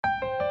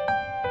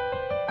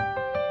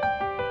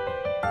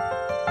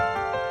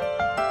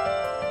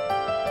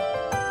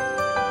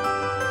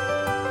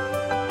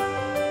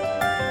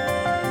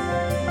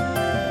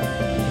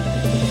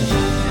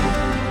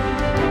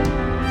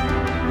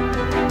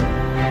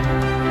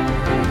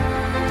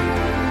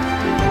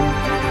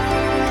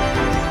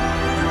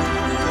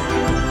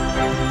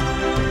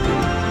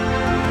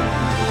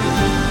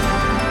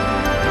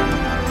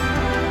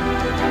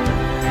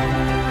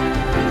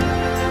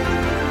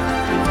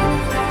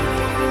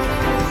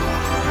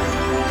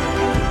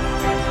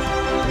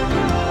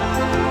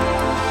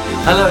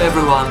Hello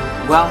everyone,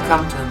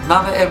 welcome to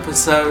another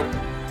episode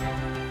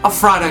of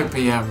Friday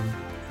PM.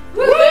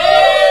 Woo!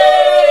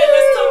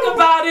 Let's talk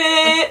about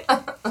it!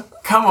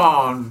 Come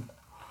on.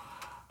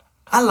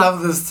 I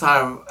love this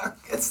time.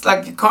 It's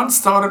like you can't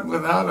start it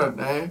without it,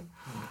 eh?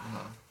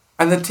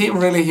 And the team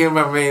really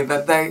humor me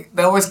that they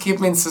always keep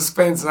me in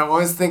suspense, and I'm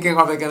always thinking,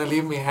 are they going to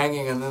leave me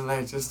hanging? And then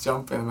they just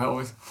jump in. I'm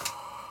always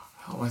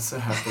so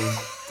happy.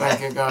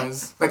 Thank you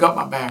guys. They got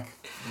my back.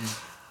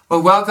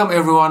 Well, welcome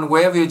everyone,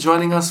 wherever you're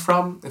joining us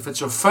from. If it's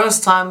your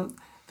first time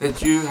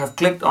that you have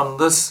clicked on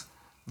this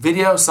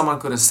video, someone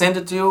could have sent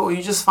it to you, or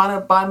you just find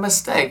it by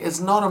mistake.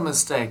 It's not a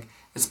mistake.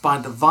 It's by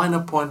divine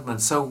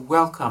appointment. So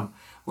welcome.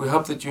 We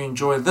hope that you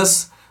enjoy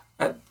this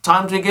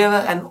time together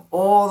and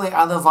all the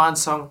other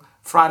Vinesong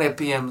Friday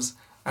PMs,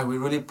 and we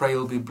really pray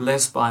you'll be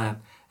blessed by it.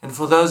 And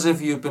for those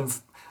of you who've been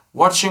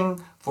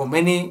watching for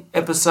many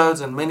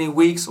episodes and many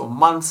weeks or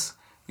months,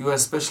 you are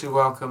especially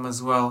welcome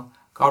as well.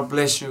 God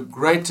bless you.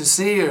 Great to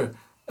see you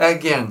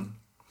again.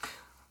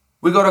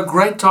 We got a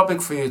great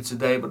topic for you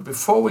today, but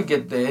before we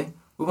get there,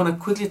 we want to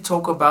quickly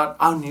talk about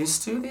our new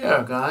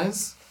studio,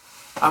 guys.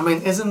 I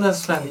mean, isn't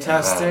this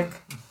fantastic?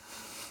 Yeah.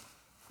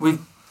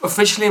 We've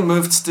officially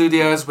moved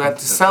studios. We had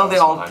to sell the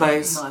old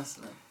place,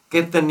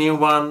 get the new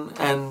one,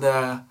 and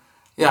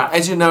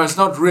as you know, it's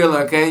not real,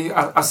 okay?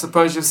 I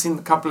suppose you've seen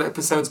a couple of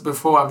episodes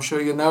before. I'm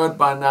sure you know it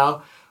by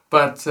now,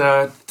 but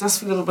it does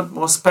feel a little bit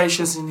more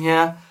spacious in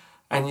here.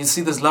 And you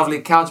see this lovely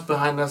couch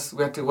behind us.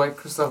 We had to wake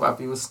Christoph up.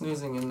 He was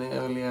snoozing in there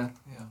earlier.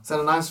 Yeah. Is that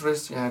a nice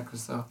rest you had,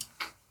 Christoph?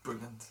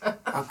 Brilliant.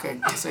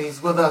 Okay, so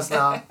he's with us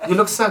now. You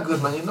look so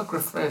good, man. You look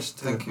refreshed.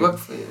 Thank you. Good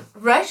for you.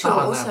 Rachel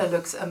also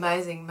looks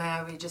amazing.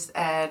 May we just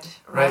add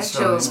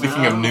Rachel?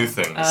 Speaking of new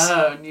things.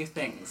 Oh, new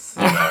things.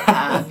 New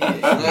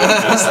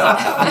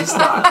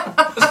style.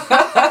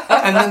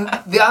 And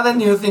then the other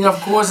new thing, of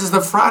course, is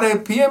the Friday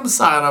PM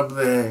sign up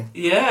there.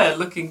 Yeah,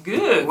 looking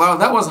good. Wow,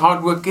 that was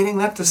hard work getting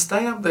that to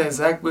stay up there,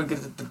 Zach. We'll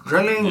get the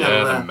drilling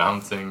and the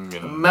mounting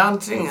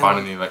and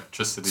finding the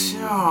electricity.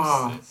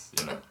 Yeah.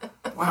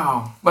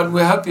 Wow. But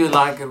we hope you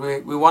like it.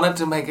 We wanted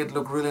to make it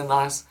look really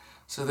nice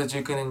so that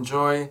you can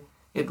enjoy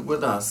it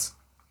with us.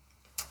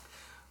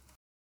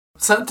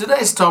 So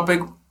today's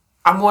topic,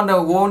 I want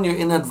to warn you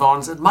in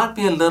advance. It might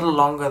be a little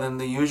longer than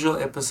the usual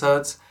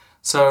episodes.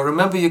 So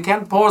remember, you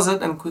can pause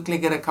it and quickly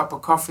get a cup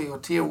of coffee or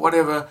tea or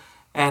whatever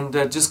and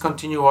just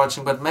continue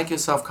watching. But make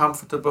yourself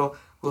comfortable.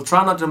 We'll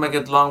try not to make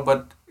it long,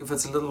 but if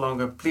it's a little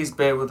longer, please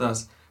bear with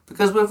us.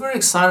 Because we're very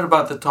excited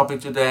about the topic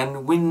today,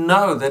 and we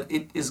know that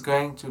it is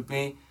going to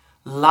be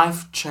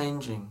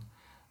life-changing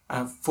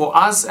for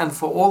us and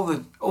for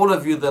all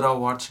of you that are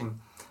watching.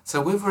 So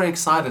we're very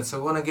excited. So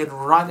we want to get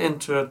right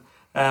into it.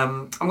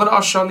 I'm going to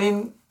ask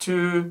Charlene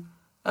to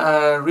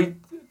read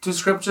two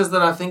scriptures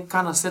that I think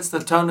kind of sets the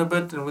tone a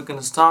bit, and we're going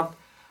to start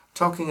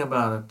talking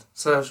about it.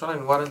 So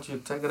Charlene, why don't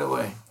you take it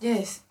away?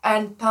 Yes,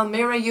 and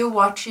Palmyra, you're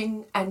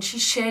watching, and she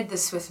shared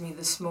this with me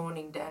this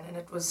morning, Dan, and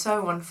it was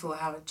so wonderful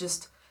how it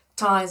just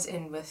ties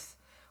in with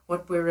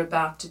what we're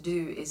about to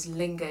do, is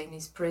linger in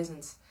his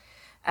presence.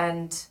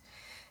 And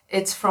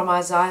it's from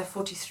Isaiah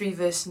 43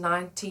 verse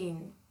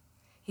 19.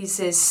 He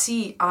says,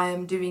 "See, I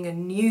am doing a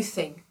new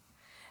thing.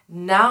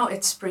 Now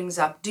it springs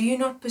up. Do you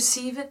not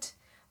perceive it?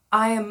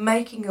 I am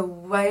making a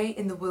way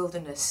in the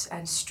wilderness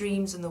and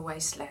streams in the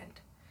wasteland.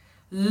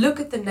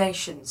 Look at the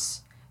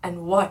nations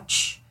and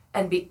watch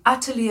and be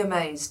utterly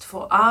amazed,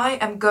 for I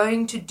am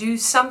going to do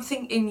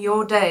something in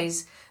your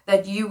days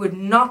that you would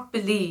not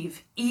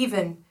believe,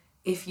 even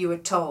if you were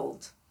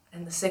told."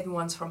 And the second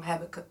one's from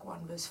Habakkuk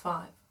 1 verse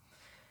 5.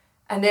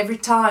 And every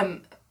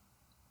time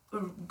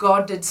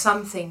God did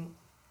something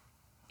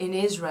in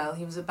Israel,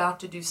 he was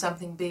about to do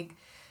something big,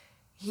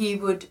 he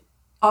would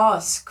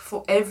ask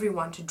for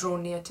everyone to draw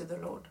near to the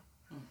Lord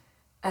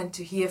and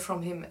to hear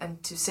from him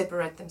and to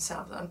separate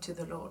themselves unto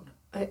the Lord.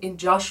 In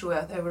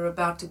Joshua, they were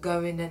about to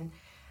go in and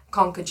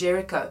conquer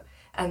Jericho,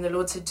 and the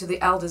Lord said to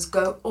the elders,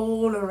 "Go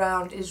all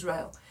around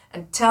Israel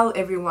and tell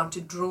everyone to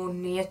draw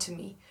near to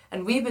me."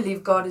 And we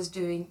believe God is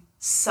doing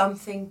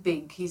something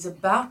big. He's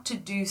about to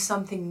do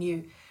something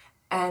new,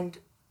 and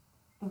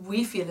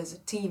we feel as a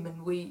team,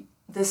 and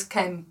this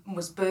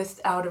was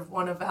birthed out of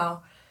one of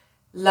our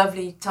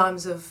lovely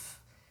times of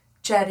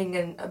chatting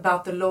and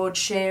about the Lord,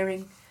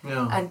 sharing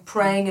and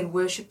praying and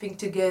worshiping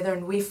together,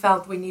 and we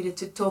felt we needed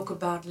to talk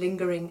about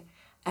lingering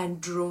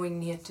and drawing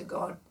near to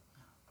God.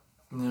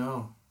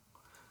 Yeah.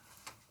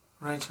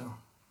 Rachel.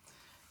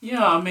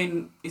 Yeah, I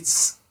mean,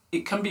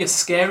 it can be a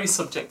scary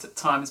subject at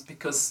times,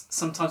 because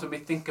sometimes when we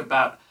think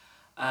about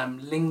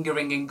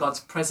lingering in God's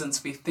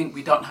presence, we think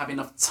we don't have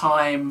enough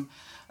time.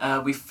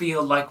 We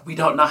feel like we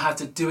don't know how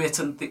to do it,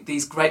 and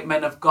these great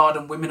men of God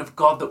and women of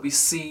God that we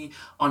see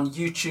on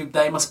YouTube,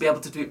 they must be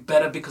able to do it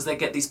better because they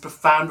get these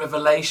profound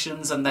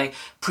revelations and they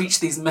preach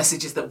these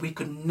messages that we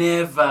could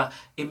never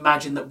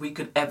imagine that we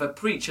could ever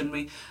preach. And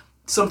we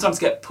sometimes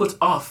get put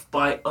off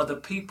by other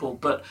people,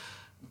 but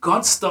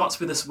God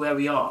starts with us where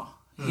we are.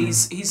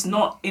 He's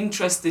not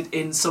interested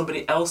in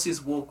somebody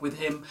else's walk with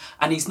him,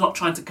 and he's not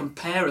trying to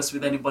compare us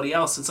with anybody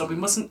else. And so we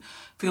mustn't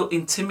feel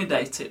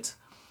intimidated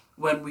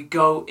when we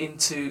go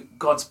into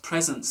God's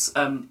presence.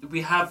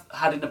 We have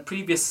had in a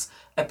previous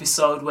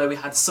episode where we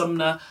had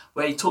Sumner,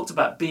 where he talked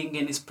about being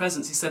in his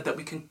presence. He said that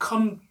we can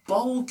come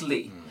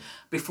boldly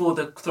before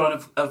the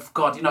throne of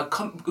God,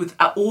 come with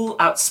all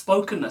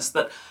outspokenness,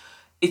 that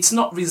it's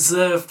not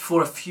reserved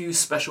for a few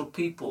special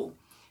people.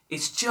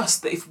 It's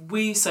just that if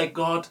we say,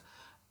 God,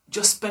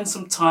 just spend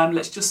some time,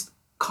 let's just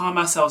calm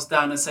ourselves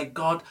down and say,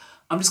 God,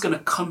 I'm just going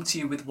to come to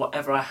you with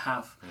whatever I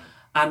have.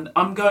 And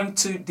I'm going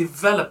to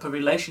develop a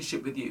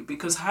relationship with you.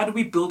 Because how do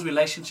we build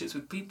relationships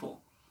with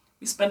people?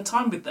 We spend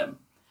time with them.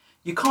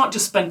 You can't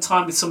just spend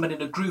time with someone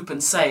in a group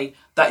and say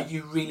that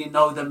you really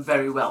know them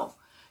very well.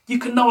 You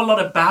can know a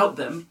lot about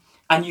them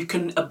and you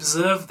can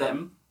observe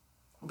them,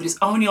 but it's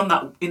only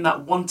in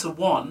that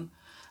one-to-one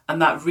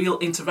and that real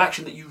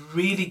interaction that you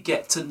really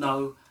get to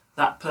know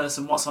that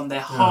person, what's on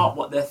their heart,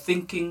 what they're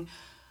thinking.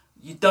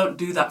 You don't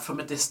do that from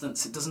a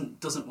distance. It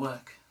doesn't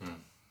work.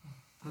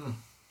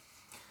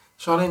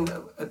 Charlene,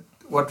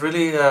 what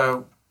really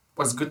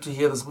was good to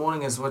hear this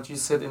morning is what you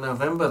said in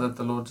November, that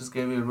the Lord just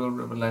gave you a real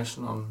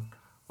revelation on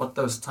what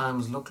those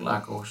times look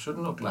like or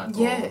shouldn't look like.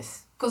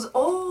 Yes, because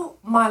all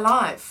my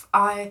life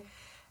I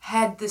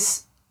had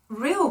this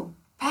real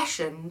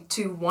passion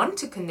to want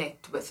to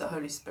connect with the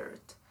Holy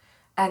Spirit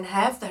and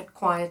have that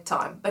quiet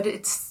time. But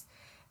it's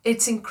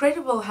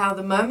incredible how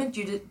the moment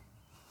you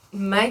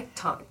make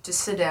time to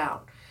sit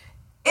down,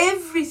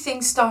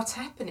 everything starts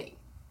happening.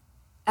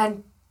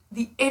 And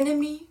the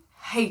enemy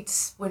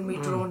hates when we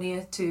draw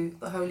near to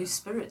the Holy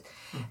Spirit.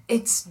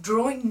 It's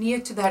drawing near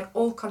to that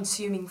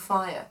all-consuming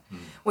fire.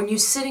 When you're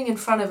sitting in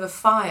front of a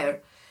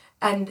fire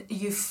and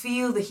you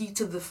feel the heat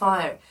of the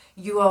fire,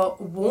 you are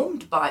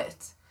warmed by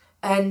it.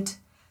 And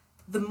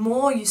the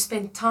more you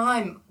spend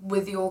time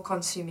with the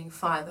all-consuming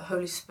fire, the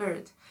Holy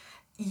Spirit,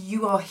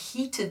 you are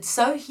heated,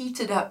 so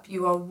heated up,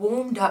 you are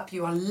warmed up,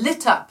 you are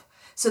lit up,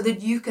 so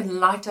that you can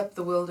light up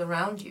the world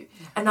around you.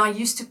 And I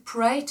used to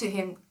pray to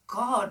him,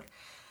 God,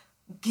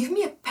 give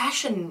me a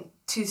passion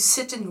to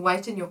sit and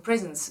wait in your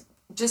presence.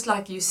 Just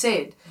like you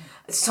said,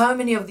 so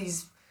many of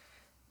these,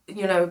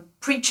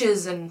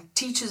 preachers and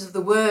teachers of the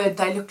word,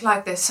 they look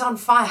like they're so on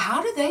fire.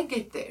 How do they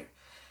get there?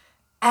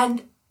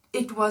 And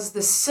it was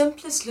the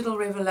simplest little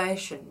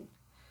revelation.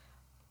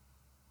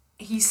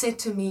 He said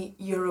to me,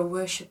 you're a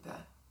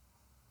worshiper.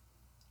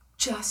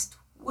 Just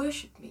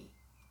worship me.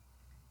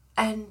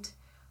 And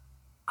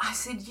I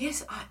said,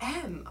 yes, I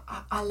am.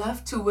 I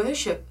love to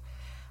worship.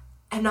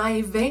 And I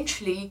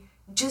eventually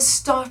just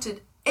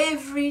started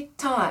every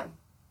time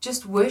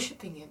just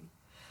worshiping him.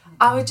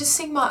 I would just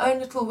sing my own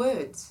little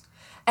words.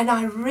 And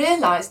I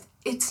realized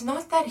it's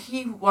not that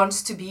he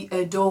wants to be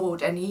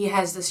adored and he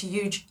has this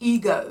huge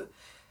ego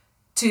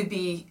to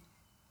be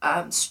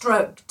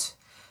stroked.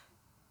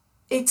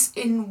 It's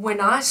when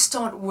I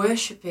start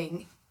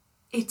worshiping,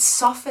 it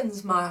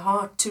softens my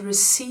heart to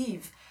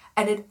receive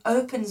and it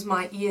opens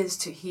my ears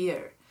to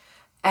hear.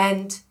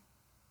 And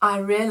I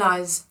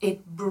realize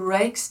it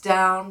breaks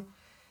down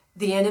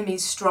the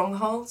enemy's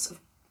strongholds.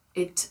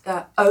 It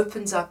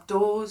opens up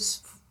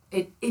doors.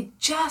 It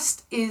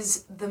just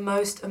is the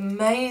most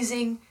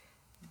amazing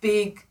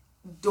big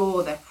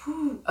door that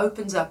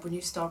opens up when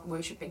you start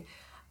worshiping.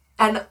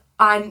 And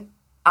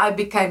I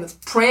became a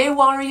prayer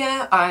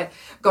warrior. I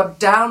got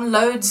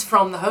downloads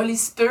from the Holy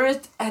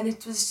Spirit, and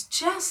it was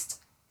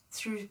just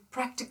through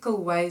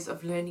practical ways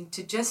of learning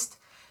to just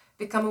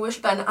become a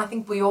worshiper. And I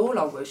think we all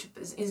are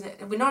worshippers, isn't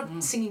it? We're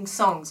not singing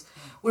songs.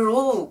 We're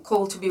all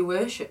called to be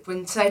worshipped.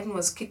 When Satan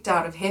was kicked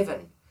out of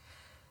heaven,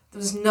 there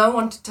was no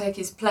one to take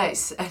his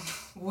place, and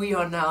we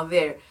are now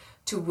there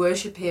to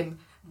worship him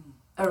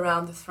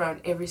around the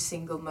throne every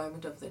single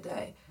moment of the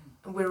day.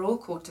 And we're all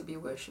called to be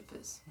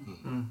worshippers.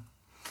 Do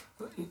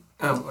you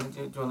want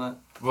to?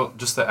 Well,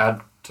 just to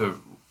add to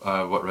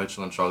what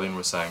Rachel and Charlene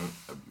were saying,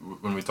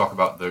 when we talk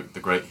about the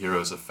great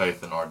heroes of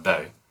faith in our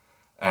day,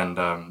 and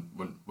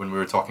when we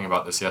were talking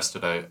about this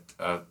yesterday,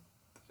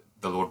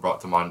 the Lord brought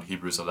to mind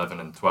Hebrews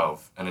 11 and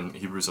 12. And in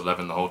Hebrews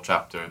 11, the whole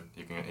chapter,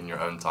 you can in your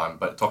own time,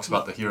 but it talks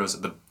about the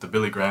heroes, the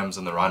Billy Grahams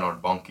and the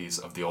Reinhard Bonnke's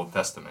of the Old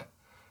Testament.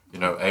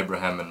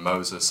 Abraham and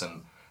Moses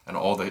and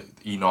all the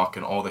Enoch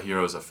and all the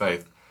heroes of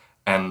faith.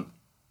 And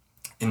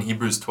in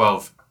Hebrews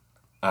 12,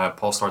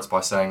 Paul starts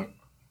by saying,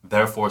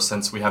 therefore,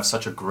 since we have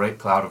such a great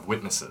cloud of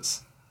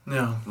witnesses,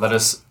 let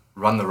us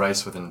run the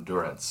race with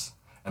endurance,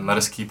 and let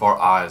us keep our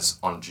eyes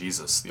on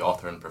Jesus, the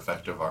author and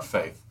perfecter of our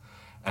faith.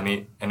 And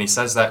he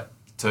says that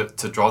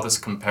to draw this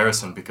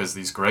comparison, because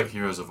these great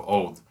heroes of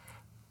old,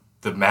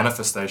 the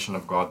manifestation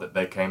of God that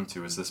they came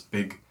to is this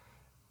big,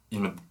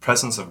 the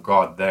presence of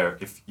God there.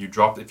 If you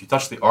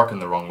touch the ark in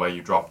the wrong way,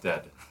 you drop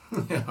dead.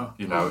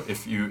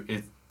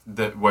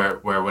 Where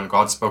when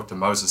God spoke to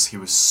Moses, it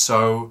was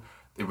so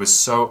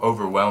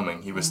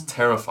overwhelming. He was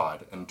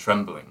terrified and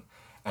trembling,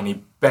 and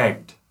he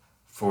begged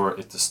for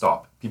it to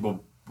stop.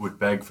 People would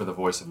beg for the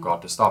voice of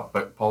God to stop,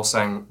 but Paul's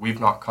saying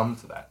we've not come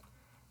to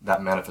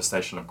that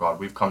manifestation of God.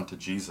 We've come to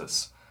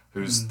Jesus,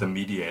 who's the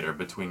mediator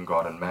between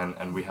God and man,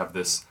 and we have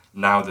this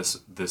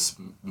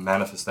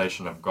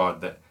manifestation of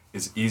God that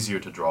is easier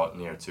to draw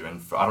near to.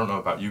 And I don't know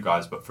about you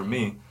guys, but for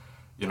me,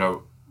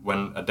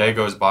 when a day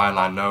goes by and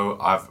I know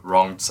I've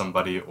wronged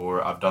somebody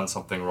or I've done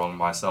something wrong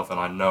myself and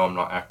I know I'm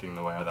not acting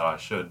the way that I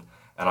should,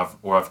 and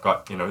I've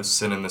got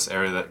sin in this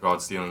area that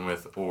God's dealing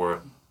with,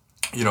 or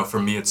for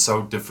me it's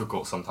so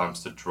difficult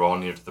sometimes to draw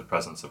near to the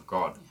presence of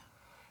God,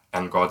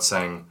 and God's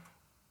saying,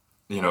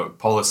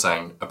 Paul is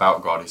saying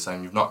about God, he's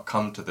saying you've not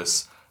come to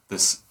this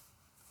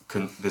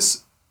thing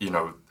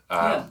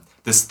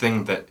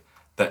that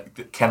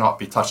cannot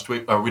be touched.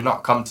 We've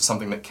not come to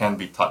something that can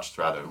be touched,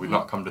 rather. We've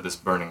not come to this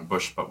burning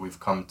bush, but we've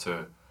come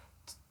to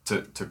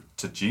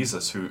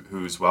Jesus,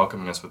 who's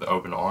welcoming us with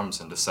open arms,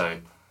 and to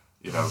say,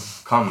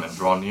 come and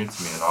draw near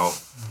to me, and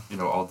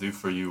I'll do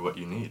for you what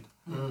you need.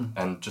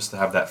 And just to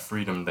have that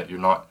freedom that you're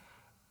not,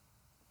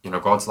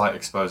 God's light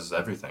exposes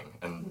everything,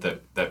 and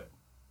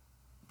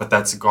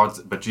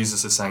but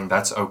Jesus is saying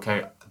that's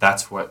okay.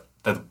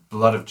 The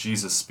blood of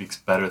Jesus speaks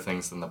better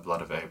things than the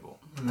blood of Abel.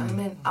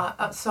 Amen.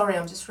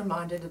 I'm just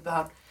reminded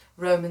about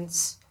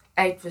Romans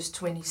 8 verse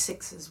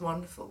 26 is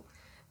wonderful.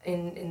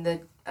 In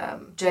the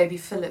J.B.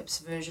 Phillips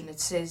version, it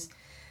says,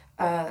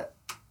 the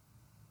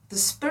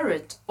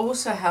Spirit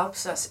also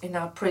helps us in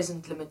our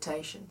present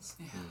limitations.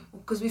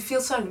 Because we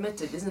feel so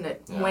limited, isn't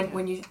it? Yeah.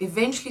 When you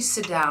eventually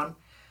sit down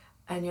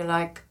and you're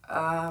like,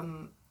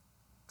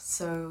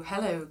 so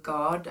hello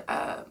God,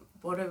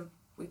 what are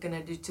we going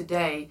to do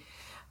today?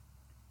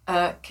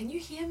 Can you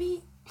hear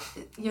me?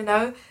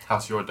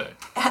 How's your day?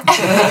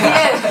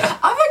 Yeah,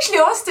 I've actually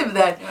asked him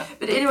that. Yeah.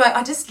 But anyway,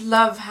 I just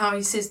love how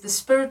he says the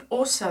Spirit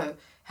also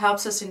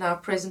helps us in our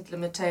present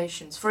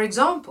limitations. For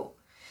example,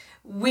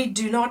 we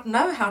do not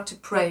know how to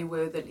pray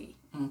worthily,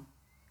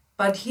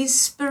 but His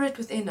Spirit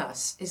within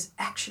us is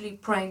actually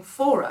praying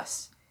for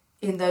us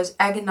in those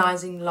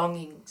agonizing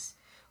longings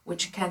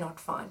which cannot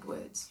find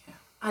words. Yeah.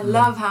 I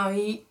love how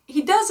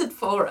he does it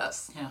for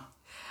us. Yeah.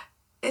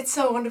 It's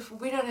so wonderful.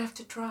 We don't have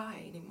to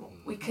try anymore.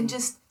 We can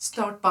just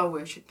start by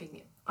worshipping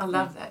Him. I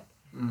love that.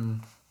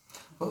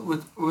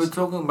 Well, we're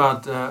talking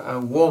about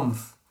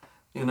warmth,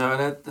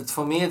 and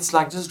for me it's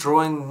like just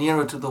drawing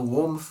nearer to the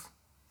warmth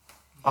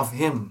of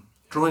Him,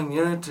 drawing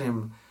nearer to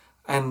Him,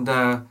 and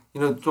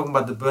talking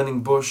about the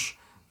burning bush.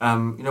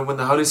 When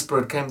the Holy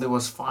Spirit came, there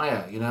was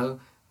fire.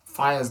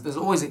 Fires. There's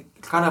always a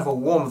kind of a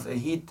warmth, a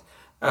heat,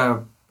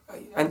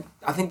 and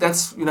I think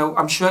that's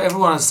I'm sure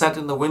everyone has sat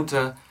in the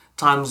winter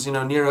times,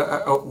 near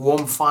a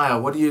warm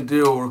fire. What do you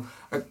do? Or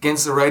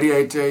against the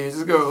radiator, you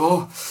just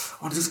go,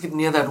 I'll just get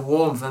near that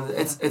warmth. And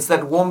it's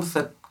that warmth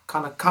that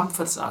kind of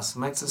comforts us,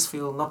 makes us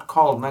feel not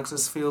cold, makes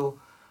us feel,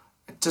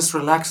 it just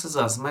relaxes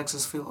us, makes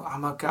us feel,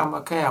 I'm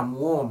okay, I'm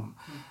warm.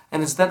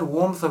 And it's that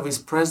warmth of His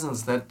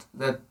presence that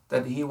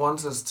He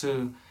wants us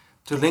to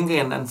linger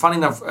in. And funny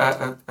enough,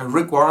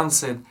 Rick Warren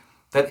said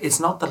that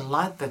it's not the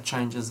light that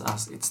changes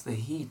us, it's the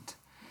heat.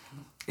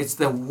 It's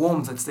the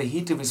warmth, it's the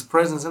heat of His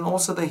presence, and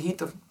also the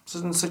heat of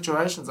certain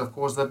situations, of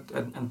course,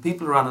 and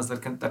people around us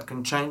that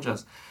can change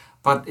us.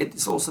 But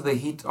it's also the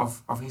heat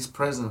of His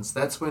presence.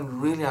 That's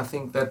when really I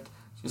think that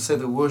you say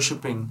the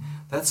worshipping.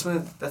 That's where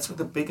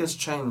the biggest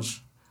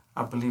change,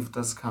 I believe,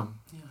 does come.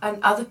 Yeah.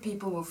 And other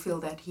people will feel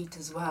that heat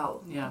as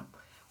well. Yeah.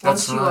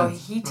 Once you are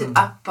heated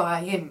up by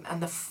Him and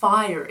the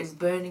fire is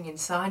burning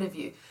inside of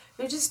you.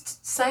 We were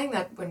just saying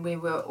that when we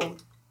were all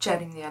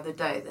chatting the other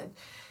day, that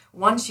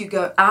once you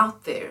go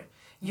out there,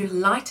 you're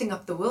lighting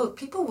up the world.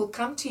 People will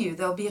come to you.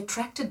 They'll be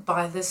attracted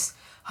by this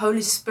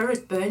Holy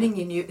Spirit burning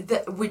in you,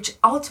 which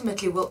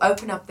ultimately will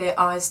open up their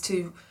eyes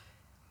to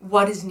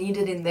what is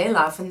needed in their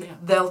life. And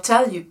they'll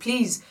tell you,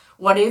 please,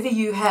 whatever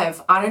you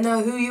have, I don't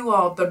know who you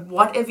are, but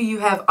whatever you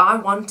have, I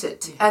want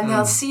it. And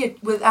they'll see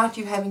it without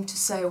you having to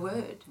say a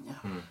word.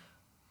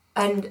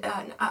 And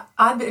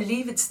I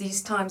believe it's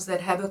these times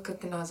that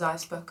Habakkuk and Isaiah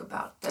spoke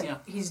about,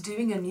 that He's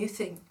doing a new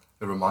thing.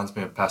 It reminds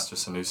me of Pastor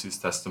Sanusi's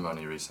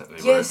testimony recently.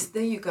 Yes,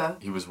 there you go.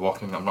 He was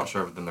walking, I'm not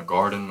sure if it was in the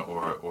garden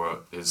or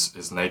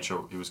his nature.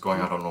 He was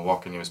going out on a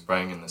walk and he was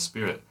praying in the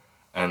Spirit.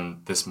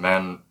 And this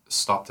man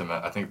stopped him.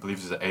 I believe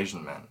he's an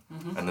Asian man.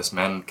 And this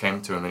man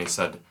came to him and he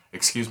said,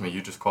 "Excuse me,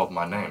 you just called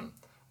my name."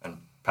 And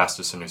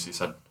Pastor Sanusi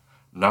said,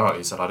 "No,"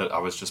 he said, I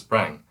was just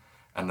praying.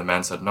 And the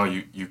man said, "No,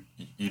 you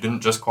didn't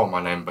just call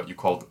my name, but you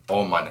called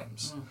all my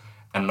names.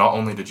 And not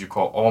only did you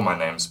call all my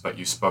names, but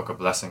you spoke a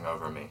blessing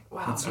over me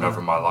and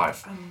over my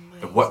life.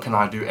 What can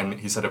I do?" And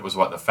he said it was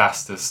the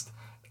fastest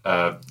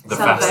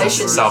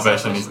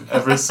salvation he's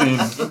ever seen.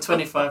 In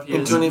 25 years.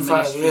 In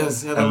 25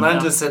 years. Yeah, the man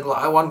just said, "Well,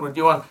 I want what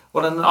you want."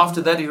 Well, and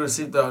after that he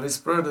received the Holy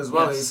Spirit as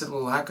well. He said,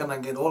 "Well, how can I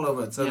get all of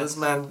it?" So this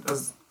man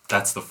was...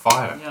 That's the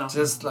fire. Yeah.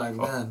 Just like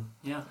that.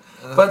 Yeah.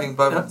 But I think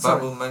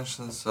Bible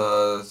mentions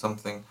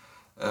something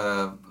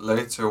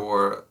later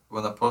where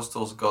when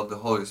apostles got the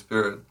Holy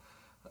Spirit,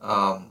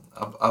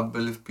 I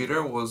believe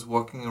Peter was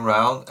walking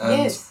around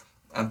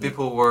and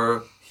people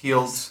were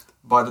healed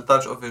by the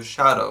touch of his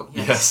shadow.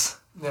 Yes.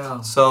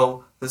 Yeah.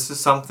 So this is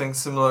something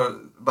similar,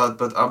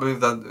 but I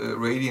believe that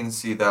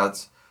radiancy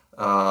that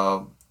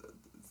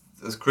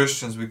as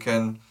Christians we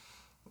can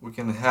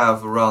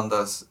have around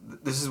us.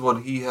 This is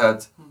what he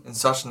had in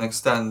such an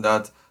extent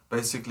that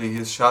basically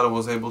his shadow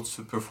was able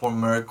to perform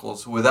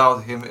miracles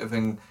without him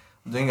even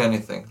doing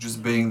anything,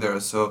 just being there.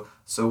 So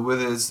with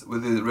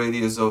the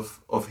radius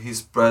of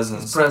his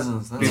presence,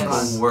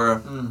 That's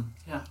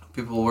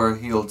people were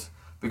healed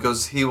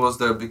because he was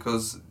there,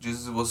 because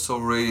Jesus was so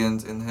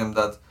radiant in him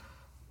that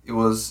it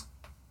was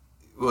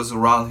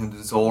around him.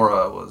 This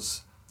aura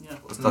was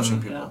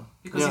touching people. Yeah.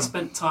 Because he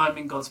spent time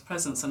in God's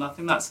presence, and I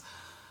think that's,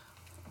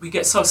 we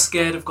get so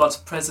scared of God's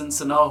presence,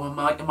 and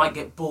I might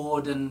get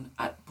bored,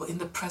 but in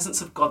the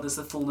presence of God there's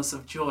the fullness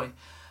of joy.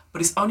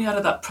 But it's only out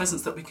of that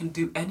presence that we can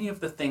do any of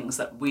the things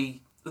that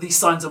these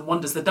signs and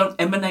wonders, they don't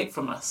emanate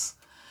from us,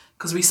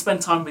 because we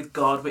spend time with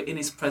God, we're in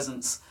his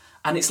presence,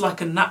 and it's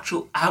like a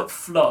natural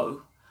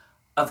outflow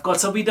of God.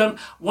 So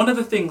one of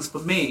the things for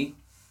me,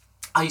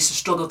 I used to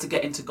struggle to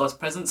get into God's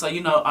presence. So,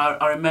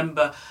 I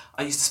remember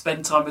I used to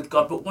spend time with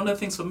God, but one of the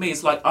things for me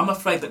is like, I'm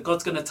afraid that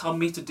God's going to tell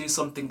me to do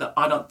something that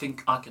I don't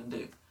think I can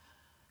do.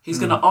 He's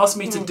going to ask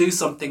me to do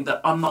something that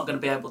I'm not going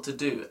to be able to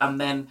do. And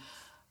then,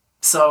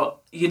 so,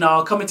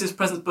 I'll come into his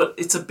presence, but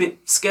it's a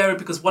bit scary,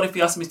 because what if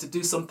he asks me to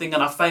do something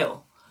and I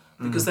fail?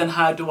 Because then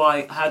how do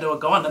I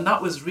go on? And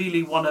that was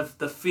really one of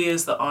the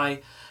fears that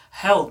I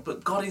held.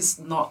 But God is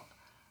not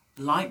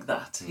like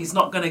that. He's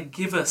not going to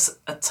give us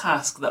a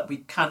task that we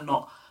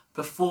cannot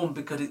perform,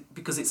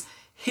 because it's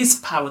his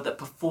power that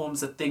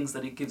performs the things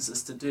that he gives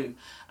us to do.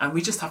 And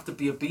we just have to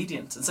be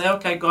obedient and say,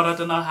 okay, God, I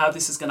don't know how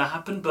this is going to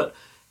happen, but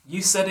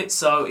you said it,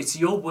 so it's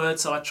your word,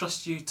 so I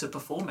trust you to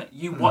perform it.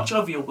 You watch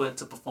over your word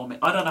to perform it.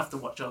 I don't have to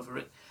watch over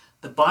it.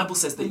 The Bible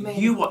says that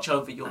you watch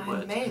over your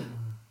word,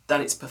 that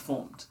it's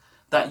performed,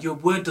 that your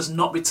word does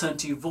not return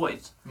to you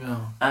void.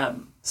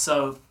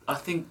 So I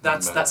think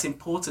that's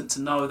important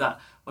to know,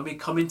 that when we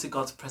come into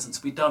God's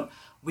presence, we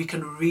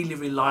can really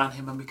rely on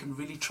him, and we can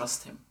really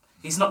trust him.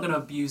 He's not going to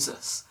abuse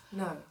us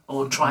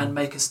or try and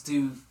make us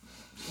do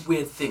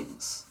weird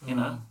things,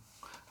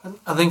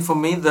 I think for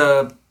me,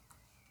 the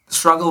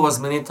struggle was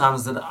many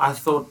times that I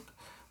feel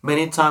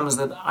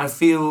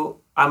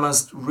I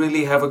must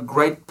really have a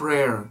great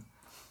prayer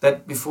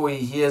that before he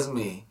hears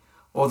me,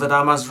 or that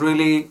I must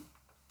really,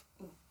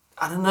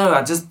 I don't know,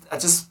 I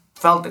just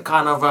felt a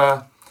kind of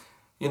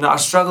I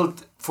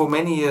struggled for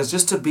many years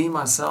just to be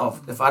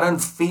myself. If I don't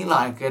feel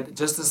like it,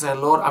 just to say,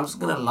 Lord, I'm just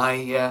going to lie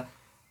here,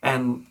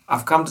 and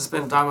I've come to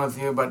spend time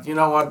with you, but you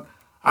know what?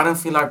 I don't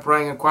feel like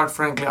praying, and quite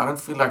frankly, I don't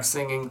feel like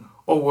singing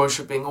or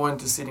worshiping or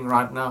interceding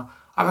right now.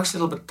 I'm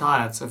actually a little bit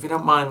tired, so if you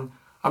don't mind,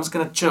 I'm just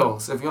going to chill.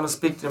 So if you want to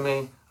speak to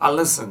me, I'll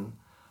listen.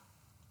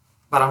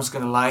 But I'm just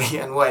going to lie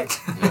here and wait.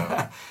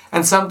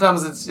 And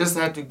sometimes it's just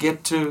had to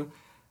get to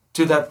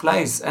that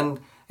place. And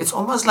it's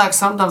almost like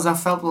sometimes I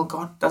felt, well,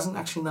 God doesn't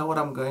actually know what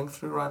I'm going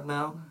through right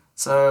now.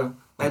 So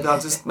maybe I'll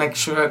just make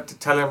sure to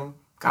tell him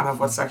kind of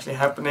what's actually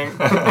happening.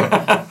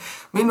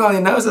 Meanwhile,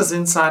 he knows us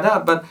inside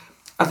out. But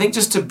I think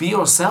just to be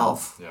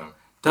yourself.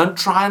 Don't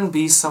try and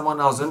be someone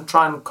else. Don't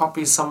try and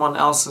copy someone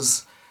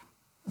else's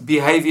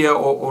behavior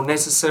or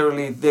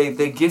necessarily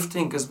their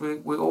gifting, because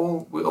we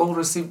all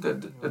received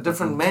a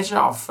different measure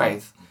of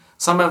faith.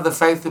 Some have the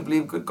faith to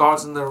believe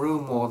God's in the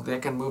room, or they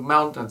can move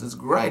mountains. It's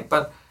great,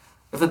 but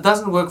if it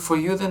doesn't work for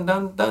you, then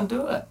don't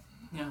do it.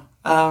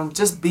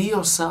 Just be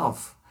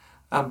yourself.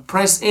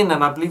 Press in,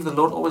 and I believe the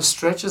Lord always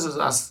stretches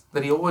us,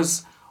 that he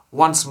always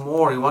wants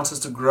more. He wants us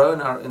to grow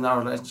in our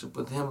relationship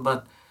with him.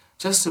 But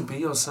just to be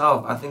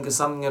yourself, I think, is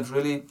something that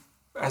really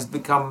has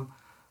become,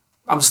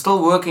 I'm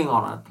still working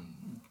on it.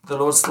 The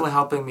Lord's still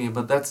helping me,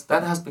 but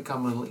that has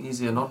become a little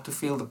easier, not to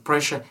feel the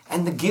pressure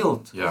and the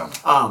guilt.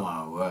 Oh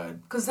my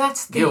word. Because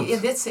that's the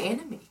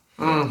enemy.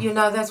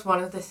 That's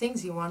one of the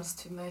things. He wants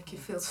to make you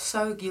feel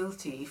so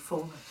guilty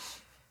for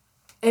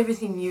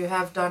everything you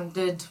have done,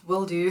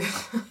 will do.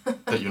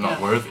 That you're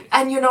not worthy.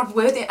 And you're not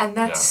worthy. And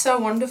that's so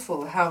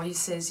wonderful how he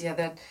says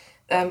that,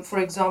 for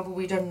example,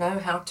 we don't know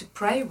how to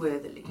pray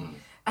worthily.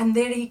 And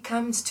there he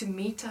comes to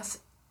meet us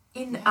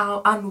in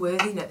our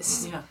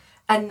unworthiness.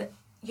 And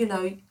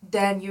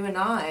Dan, you and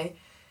I,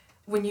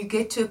 when you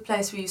get to a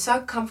place where you're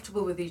so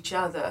comfortable with each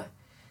other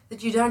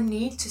that you don't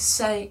need to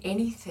say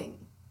anything.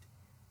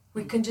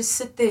 We can just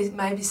sit there,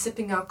 maybe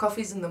sipping our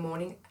coffees in the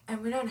morning,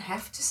 and we don't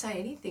have to say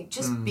anything.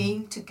 Just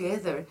being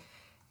together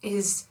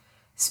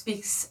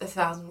speaks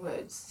 1,000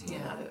 words,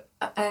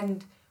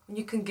 And when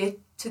you can get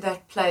to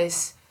that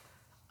place,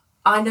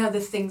 I know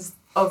the things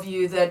of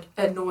you that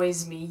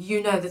annoys me.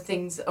 You know the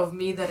things of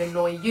me that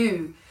annoy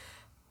you.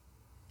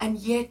 And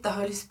yet the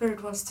Holy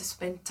Spirit wants to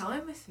spend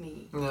time with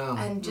me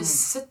and just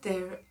sit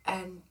there,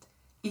 and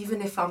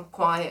even if I'm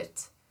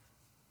quiet,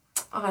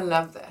 I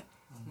love that.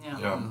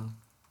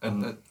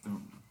 And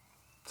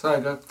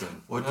sorry, go.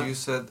 What you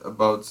said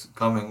about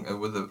coming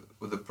with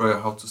a prayer,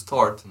 how to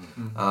start.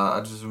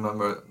 I just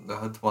remember I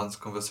had once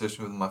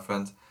conversation with my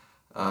friend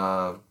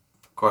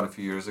quite a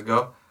few years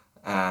ago,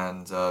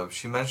 and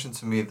she mentioned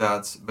to me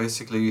that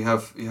basically you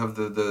have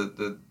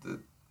the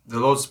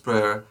Lord's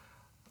Prayer.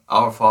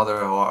 Our Father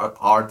who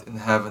art in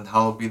heaven,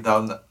 hallowed be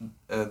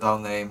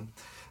thy name.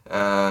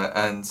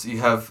 And you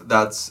have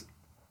that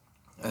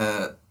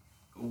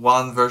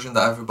one version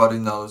that everybody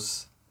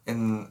knows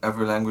in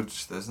every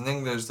language. There's in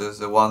English,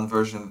 there's one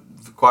version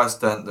quite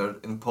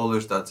standard in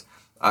Polish that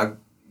I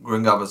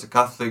growing up as a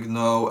Catholic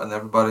know, and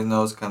everybody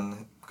knows,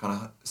 can kind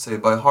of say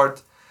by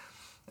heart.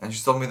 And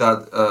she told me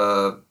that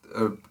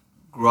her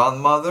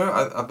grandmother,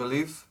 I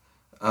believe,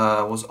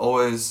 was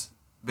always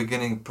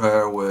beginning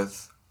prayer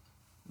with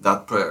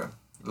that prayer,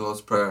 the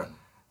Lord's Prayer.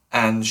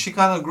 And she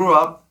kind of grew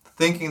up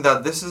thinking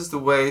that this is the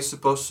way it's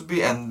supposed to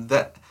be, and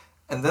then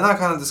I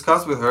kind of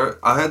discussed with her.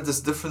 I had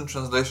this different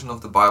translation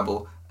of the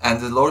Bible, and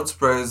the Lord's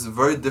Prayer is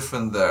very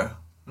different there.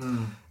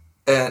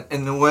 And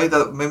in a way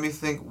that made me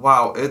think,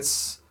 wow,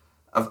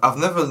 I've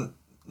never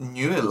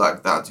knew it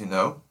like that, you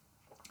know.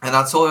 And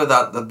I told her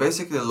that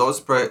basically the Lord's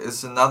Prayer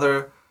is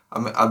another, I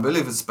mean, I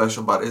believe it's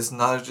special, but it's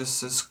not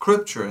just a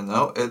scripture, you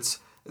know. It's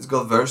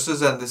got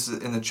verses, and this is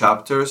in a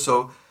chapter,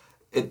 so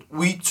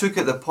we took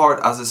it apart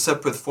as a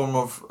separate form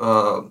of,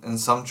 in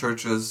some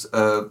churches,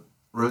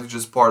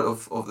 religious part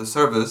of the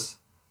service,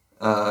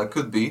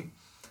 could be.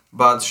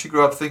 But she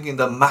grew up thinking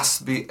there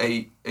must be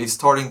a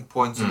starting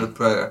point to the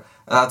prayer.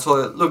 And I told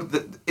her, look,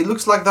 it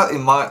looks like that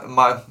in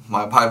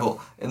my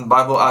Bible. In the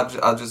Bible I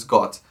just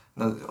got.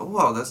 And I, oh,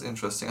 wow, that's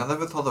interesting. I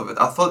never thought of it.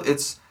 I thought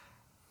it's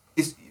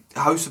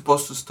how you're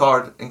supposed to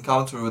start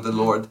encounter with the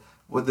Lord,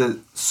 with a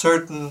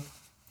certain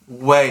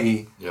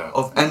way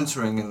of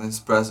entering in His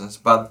presence.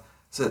 But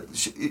so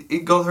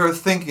it got her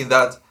thinking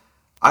that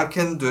I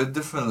can do it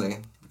differently.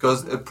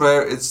 Because a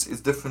prayer it's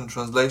different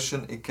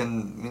translation. It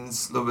can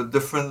means a little bit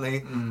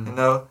differently. You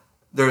know,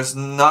 there's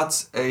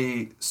not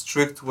a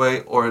strict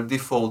way or a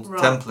default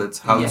template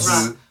how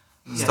to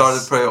start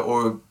a prayer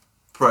or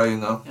pray. You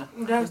know,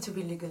 you don't have to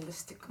be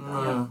legalistic.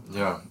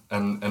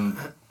 And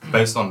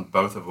based on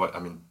both of what I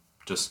mean,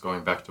 just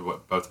going back to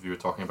what both of you were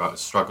talking about, is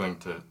struggling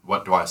to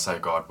what do I say,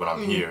 God, when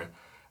I'm here,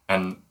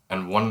 and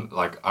one,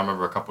 like, I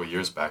remember a couple of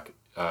years back.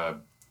 I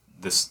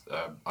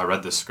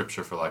read this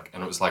scripture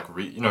and it was like,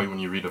 you know, when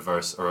you read a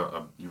verse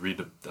or you read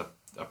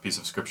a piece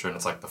of scripture and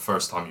it's like the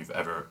first time you've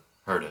ever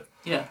heard it.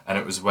 Yeah. And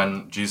it was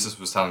when Jesus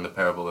was telling the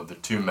parable of the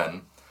two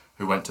men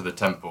who went to the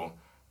temple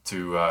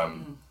to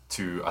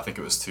I think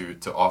it was to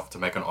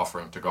make an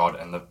offering to God,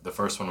 and the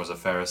first one was a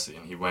Pharisee,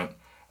 and he went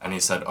and he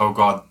said, "Oh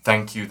God,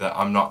 thank you that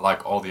I'm not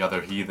like all the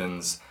other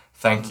heathens.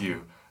 Thank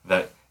you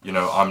that, you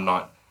know, I'm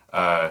not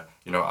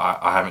you know,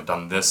 I haven't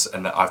done this,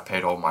 and that I've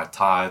paid all my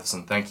tithes,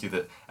 and thank you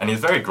that..." And he's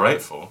very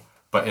grateful,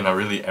 but in a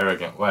really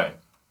arrogant way.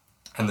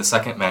 And the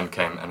second man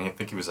came, and I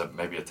think he was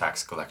maybe a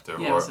tax collector.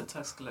 Yeah, he was a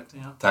tax collector,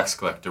 yeah. Tax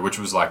collector, which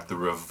was like the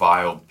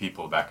reviled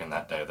people back in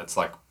that day. That's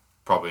like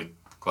probably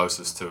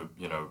closest to,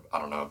 you know, I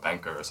don't know, a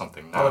banker or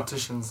something now.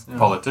 Politicians. Yeah.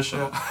 Politician.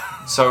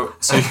 Yeah. So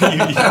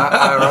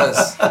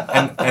IRS.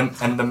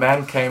 and the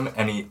man came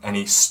and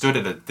he stood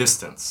at a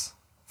distance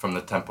from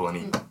the temple, and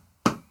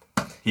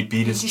he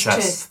beat his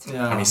chest.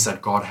 And he said,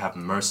 "God, have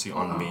mercy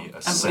on me, a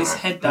and sinner." put his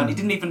head down. He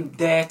didn't even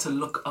dare to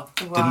look up.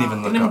 Didn't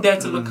even dare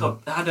to look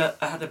up. I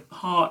had a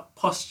heart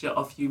posture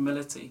of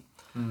humility.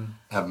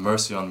 Have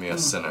mercy on me, a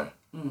sinner.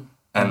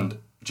 And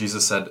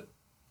Jesus said,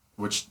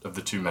 "Which of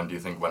the two men do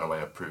you think went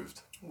away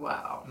approved?"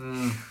 Wow.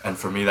 And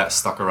for me, that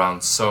stuck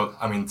around. So,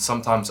 I mean,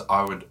 sometimes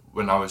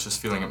when I was just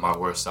feeling at my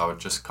worst, I would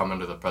just come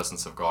into the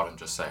presence of God and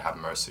just say, "Have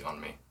mercy on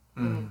me.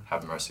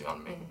 Have mercy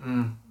on me."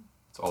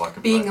 That's all I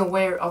could Being pray.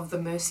 aware of the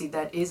mercy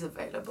that is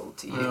available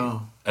to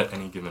you. At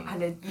any given...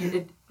 And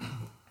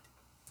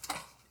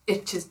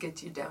it just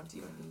gets you down to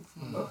your knees.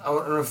 I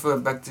want to refer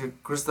back to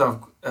Christoph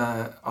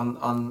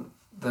on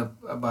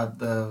about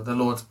the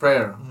Lord's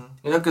Prayer.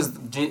 You know, because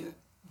the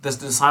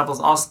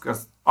disciples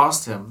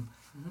asked him,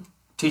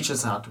 teach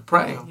us how to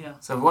pray. Yeah.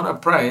 So if we want to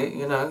pray,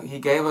 you know, he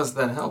gave us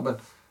that help. But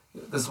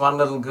this one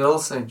little girl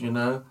said, you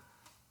know,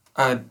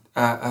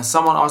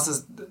 someone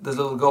asked the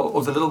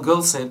little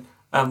girl said,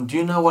 do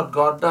you know what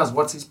God does?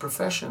 What's his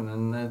profession?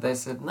 And they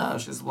said, no.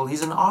 She said, well,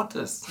 he's an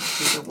artist.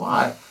 She said,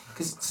 why?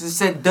 Because she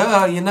said,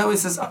 duh, you know, he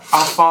says, our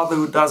Father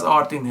who does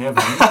art in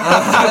heaven.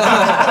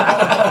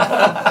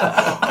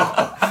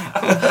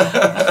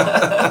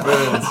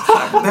 Brilliant.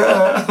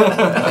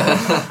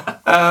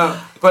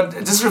 But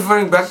just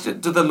referring back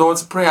to the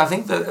Lord's Prayer, I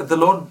think the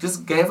Lord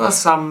just gave us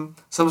some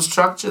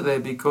structure there,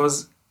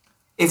 because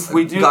if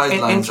we do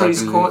enter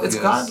his court, it's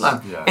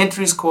guideline. Yeah. Enter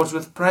his courts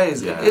with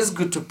praise. Yeah. It is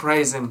good to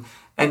praise him.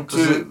 And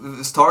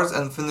it starts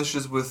and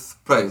finishes with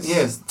praise.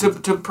 Yes,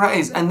 to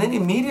praise. And then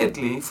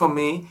immediately, for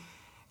me,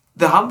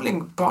 the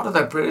humbling part of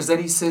that prayer is that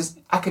he says,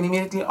 I can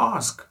immediately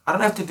ask. I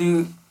don't have to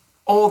do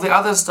all the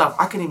other stuff.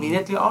 I can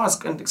immediately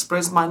ask and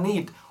express my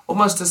need.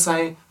 Almost to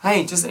say,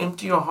 hey, just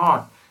empty your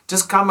heart.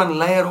 Just come and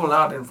lay it all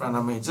out in front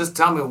of me. Just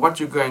tell me what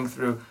you're going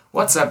through,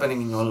 what's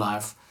happening in your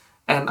life.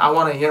 And I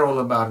want to hear all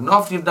about it. And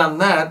after you've done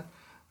that,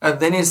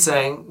 then he's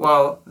saying,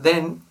 well,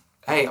 then,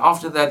 hey,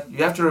 after that,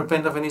 you have to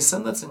repent of any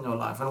sin that's in your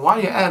life. And while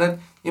you're at it,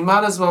 you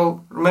might as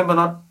well remember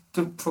not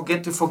to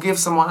forget to forgive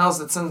someone else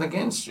that sinned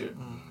against you.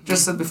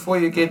 Just so before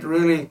you get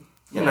really,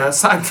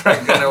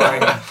 sidetracked in a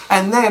way.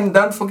 And then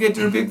don't forget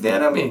to rebuke the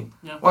enemy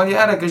while you're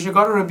at it, because you've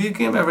got to rebuke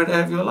him every day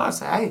of your life.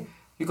 Say, hey,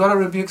 you've got to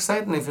rebuke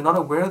Satan. If you're not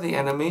aware of the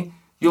enemy,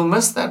 you'll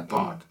miss that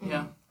part.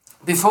 Yeah.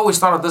 Before we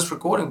started this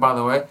recording, by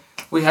the way,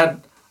 we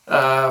had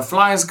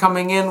flyers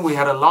coming in. We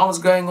had alarms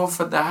going off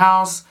at the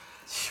house.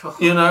 Sure.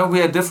 You know,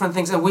 we are different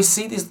things, and we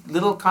see these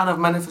little kind of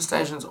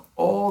manifestations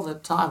all the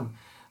time.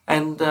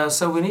 And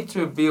so we need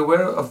to be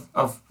aware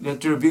of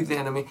to rebuke the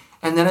enemy.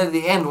 And then at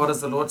the end, what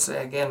does the Lord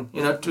say again?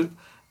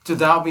 To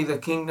thou be the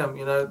kingdom,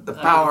 the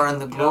power and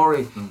the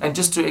glory, and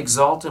just to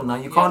exalt him. Now,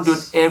 you can't do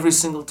it every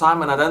single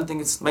time, and I don't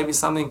think it's maybe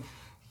something,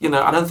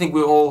 I don't think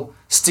we all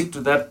stick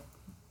to that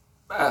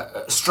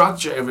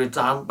structure every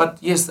time. But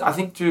yes, I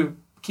think to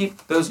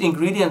keep those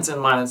ingredients in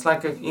mind. It's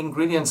like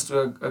ingredients to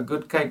a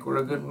good cake or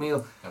a good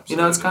meal.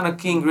 Absolutely. It's kind of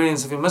key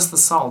ingredients. If you miss the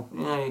salt,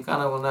 you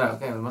kind of will know,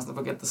 okay, we mustn't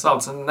forget the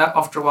salt. So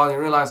after a while you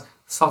realize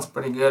salt's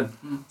pretty good.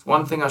 It's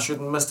one thing I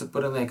shouldn't miss to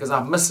put in there because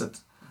I miss it.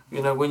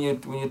 When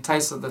you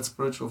taste that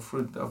spiritual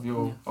fruit of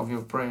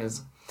your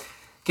prayers.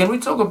 Can we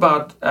talk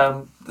about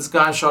this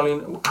guy,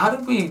 Charlene? How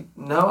did we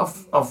know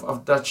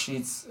of Dutch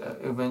Sheets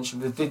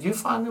eventually? Did you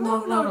find him?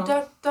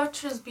 No.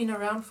 Dutch has been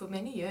around for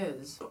many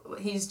years.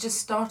 He's just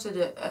started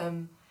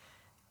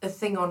a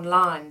thing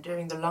online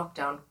during the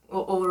lockdown,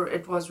 or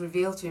it was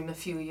revealed to him a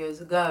few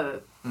years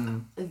ago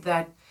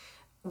that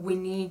we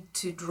need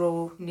to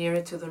draw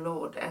nearer to the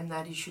Lord and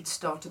that he should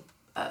start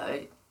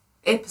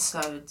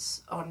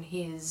episodes on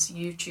his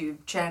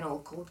YouTube channel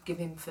called Give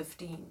Him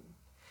 15.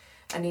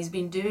 And he's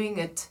been doing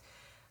it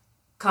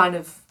kind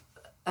of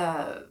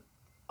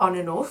on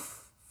and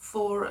off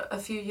for a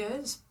few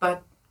years,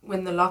 but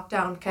when the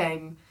lockdown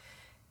came,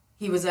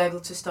 he was able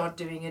to start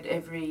doing it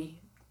every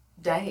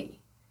day.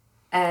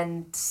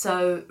 And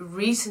so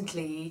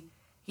recently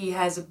he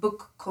has a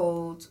book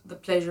called The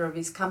Pleasure of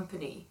His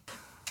Company,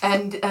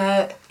 and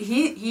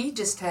he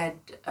just had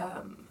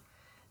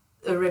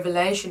a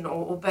revelation,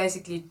 or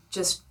basically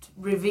just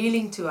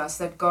revealing to us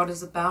that God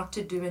is about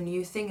to do a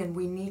new thing and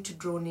we need to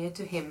draw near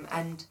to him.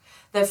 And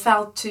they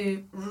felt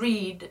to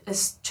read a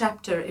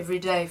chapter every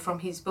day from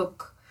his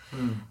book,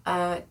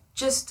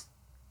 just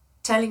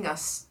telling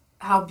us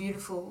how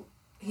beautiful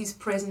his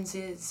presence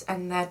is,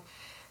 and that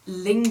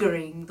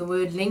lingering, the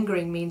word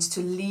lingering means to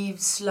leave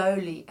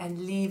slowly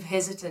and leave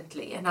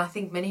hesitantly. And I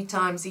think many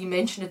times, he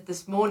mentioned it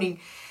this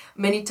morning,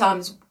 many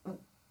times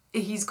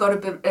he's got a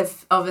bit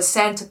of a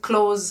Santa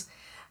Claus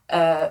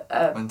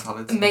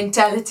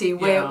mentality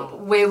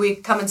where we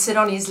come and sit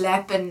on his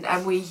lap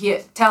and we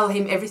tell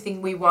him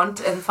everything we want,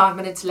 and 5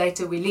 minutes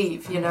later we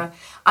leave.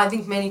 I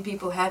think many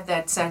people have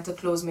that Santa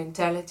Claus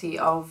mentality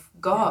of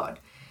God,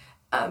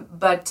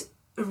 but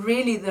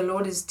really the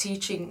Lord is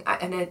teaching,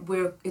 and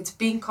it's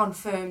being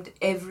confirmed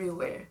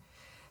everywhere,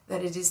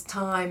 that it is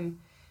time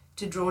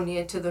to draw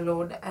near to the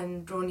Lord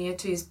and draw near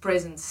to his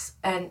presence.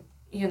 And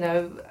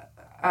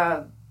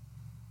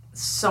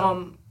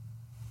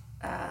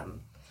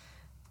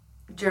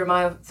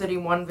Jeremiah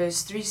 31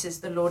 verse 3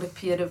 says, the Lord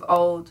appeared of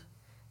old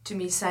to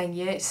me, saying,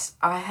 yes,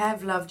 I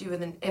have loved you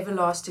with an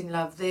everlasting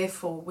love.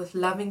 Therefore, with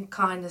loving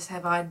kindness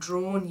have I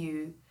drawn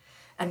you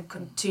and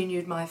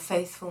continued my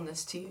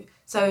faithfulness to you.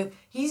 So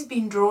he's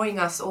been drawing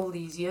us all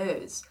these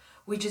years.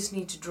 We just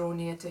need to draw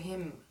near to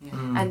him.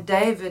 And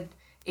David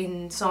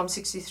in Psalm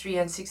 63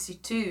 and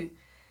 62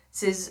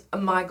 says,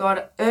 my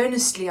God,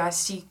 earnestly I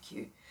seek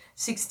you.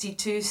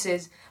 62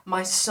 says,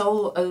 my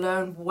soul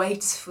alone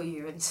waits for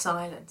you in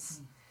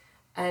silence.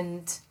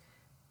 And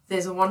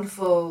there's a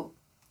wonderful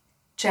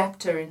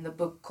chapter in the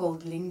book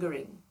called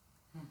Lingering,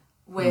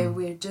 where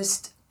we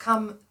just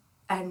come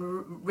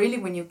and really,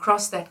 when you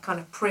cross that kind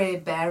of prayer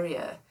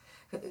barrier,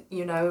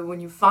 when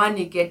you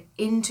finally get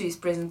into his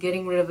presence,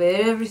 getting rid of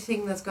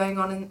everything that's going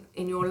on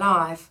in your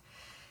life,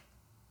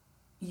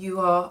 you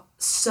are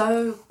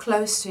so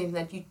close to him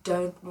that you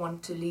don't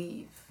want to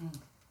leave.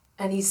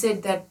 And he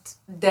said that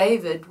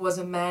David was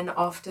a man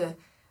after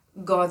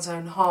God's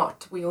own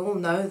heart. We all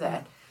know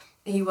that.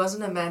 He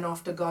wasn't a man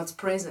after God's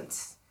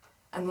presence.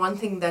 And one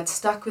thing that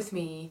stuck with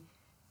me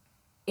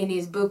in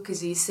his book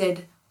is he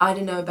said, I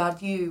don't know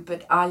about you,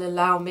 but I'll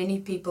allow many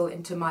people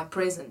into my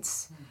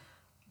presence,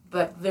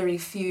 but very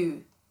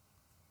few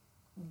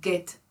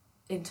get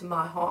into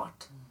my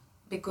heart,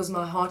 because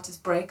my heart is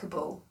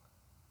breakable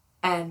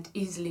and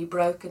easily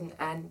broken,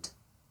 and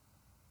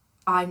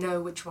I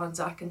know which ones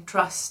I can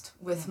trust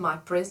with my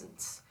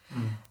presence.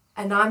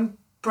 And I'm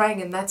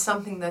praying, and that's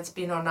something that's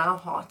been on our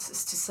hearts,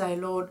 is to say,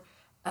 Lord,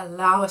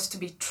 allow us to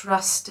be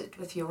trusted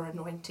with your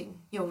anointing,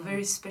 your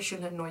very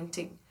special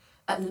anointing.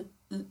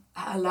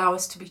 Allow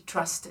us to be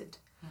trusted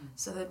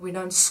so that we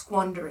don't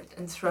squander it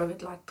and throw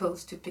it like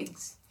pearls to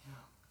pigs.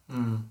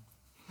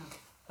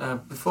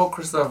 Before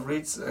Christoph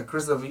reads,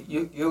 Christoph,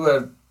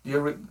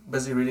 you're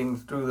busy reading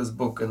through this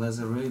book, and there's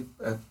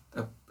a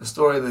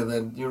story there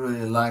that you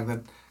really like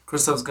that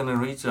Christoph's going to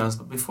read to us.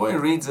 But before he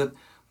reads it,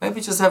 maybe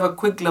just have a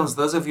quick glimpse.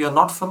 Those of you who are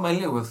not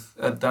familiar with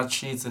Dutch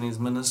Sheets and his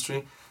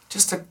ministry,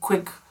 just a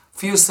quick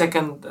few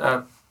second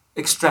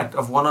extract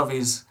of one of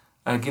his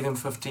Give Him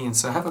 15.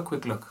 So have a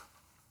quick look.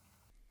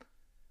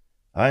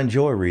 I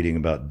enjoy reading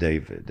about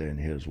David and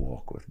his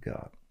walk with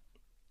God.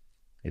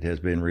 It has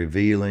been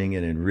revealing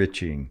and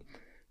enriching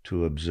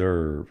to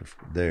observe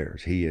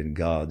he and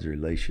God's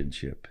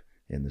relationship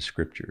in the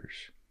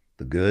scriptures,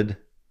 the good,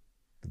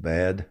 the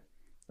bad,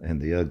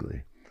 and the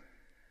ugly.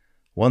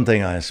 One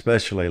thing I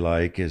especially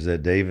like is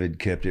that David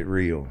kept it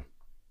real,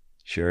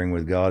 sharing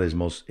with God his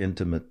most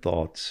intimate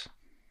thoughts,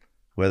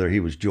 whether he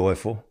was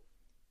joyful,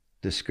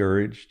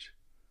 discouraged,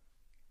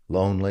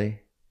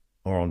 lonely,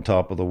 or on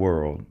top of the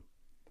world.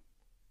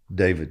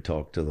 David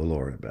talked to the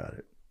Lord about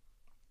it.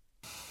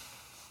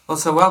 Well,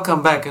 so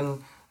welcome back.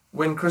 And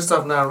when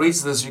Christoph now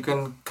reads this, you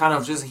can kind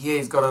of just hear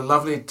he's got a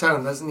lovely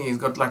tone, doesn't he? He's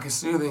got like a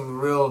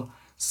real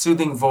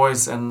soothing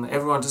voice, and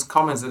everyone just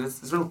comments that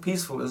it's real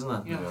peaceful, isn't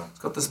it? Yeah. It's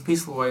got this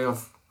peaceful way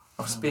of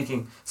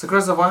speaking. So,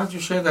 Christoph, why don't you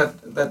share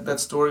that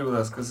story with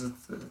us? Because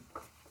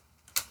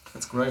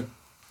it's great.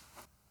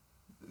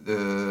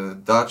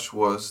 Dutch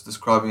was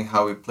describing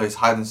how he plays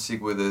hide and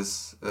seek with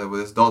his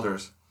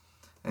daughters,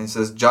 and he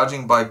says,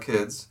 judging by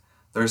kids,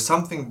 there is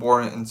something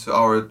born into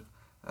our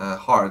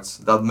hearts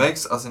that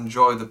makes us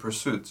enjoy the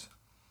pursuit.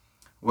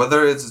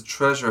 Whether it's a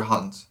treasure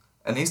hunt,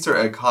 an Easter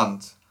egg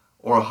hunt,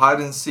 or a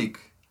hide and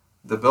seek,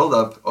 the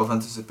build-up of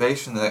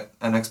anticipation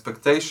and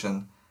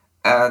expectation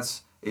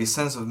adds a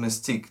sense of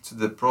mystique to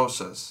the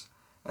process,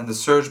 and the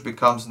search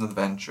becomes an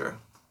adventure.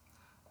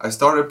 I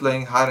started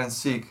playing hide and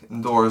seek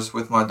indoors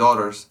with my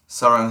daughters,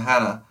 Sarah and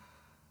Hannah,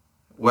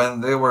 when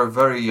they were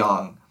very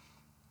young.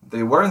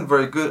 They weren't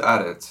very good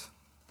at it.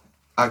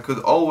 I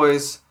could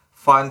always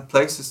find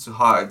places to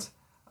hide,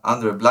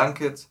 under a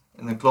blanket,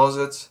 in a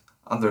closet,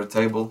 under a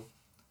table.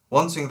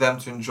 Wanting them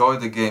to enjoy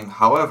the game,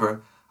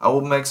 however, I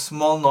would make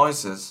small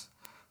noises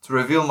to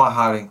reveal my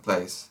hiding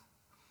place.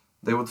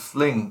 They would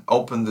fling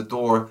open the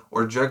door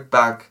or jerk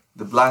back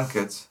the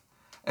blanket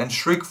and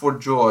shriek for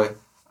joy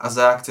as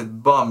I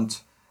acted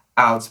bummed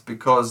out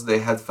because they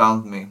had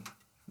found me.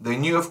 They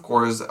knew, of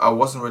course, I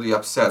wasn't really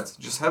upset,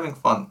 just having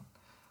fun.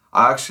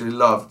 I actually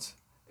loved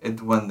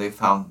it when they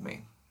found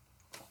me.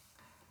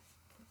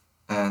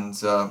 And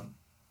Don't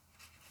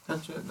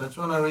you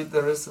want to read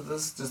the rest of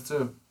this just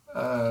to?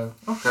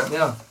 okay.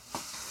 Yeah.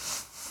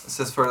 It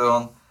says further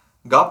on,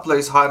 God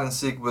plays hide and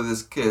seek with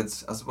his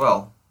kids as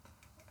well,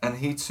 and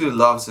he too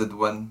loves it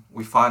when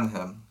we find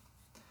him.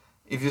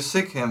 If you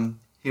seek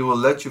him, he will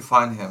let you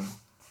find him,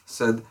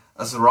 said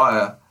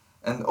Azariah,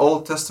 an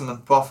Old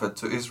Testament prophet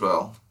to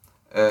Israel.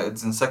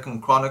 It's in 2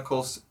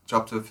 Chronicles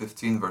chapter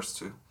 15 verse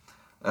 2.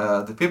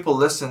 The people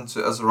listened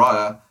to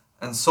Azariah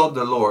and sought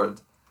the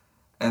Lord,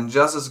 and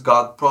just as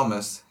God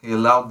promised, he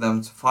allowed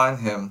them to find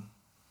him.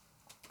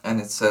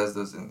 And it says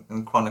this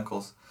in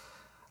Chronicles,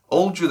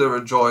 all Judah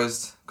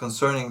rejoiced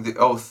concerning the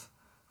oath,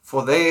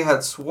 for they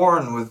had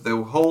sworn with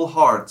their whole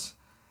heart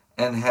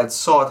and had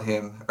sought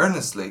him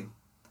earnestly,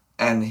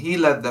 and he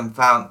let them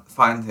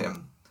find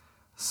him.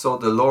 So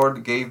the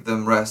Lord gave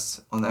them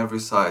rest on every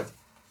side.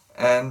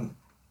 And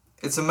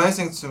it's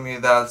amazing to me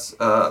that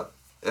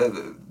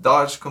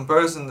Dutch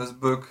compares in this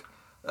book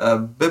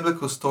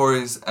biblical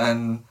stories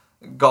and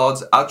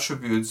God's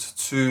attributes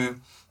to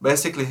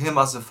basically him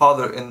as a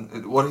father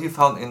in what he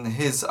found in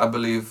his, I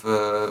believe,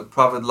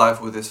 private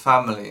life with his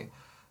family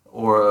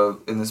or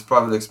in his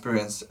private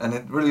experience. And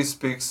it really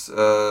speaks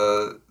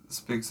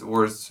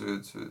words to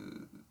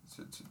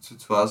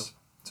us,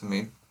 to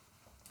me.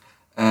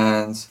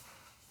 And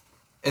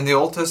in the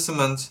Old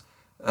Testament,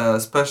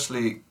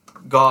 especially,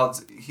 God,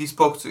 he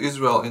spoke to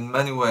Israel in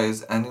many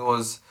ways, and it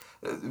was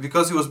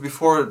because he was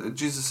before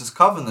Jesus'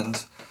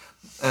 covenant,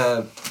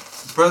 the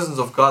presence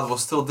of God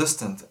was still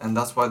distant, and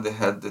that's why they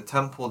had the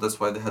temple,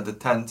 that's why they had the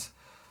tent.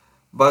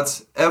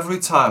 But every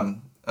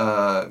time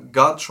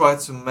God tried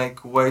to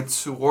make way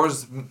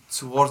towards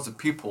the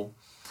people,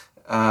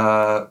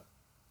 to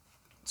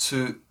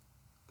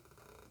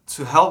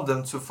help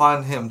them to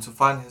find him, to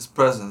find his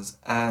presence,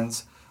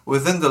 and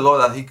within the law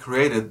that he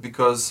created,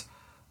 because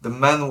the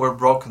men were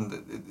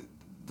broken,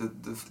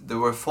 they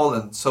were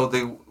fallen, so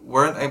they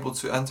weren't able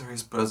to enter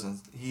his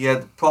presence. He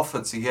had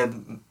prophets, he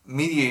had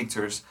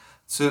mediators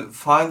to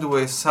find a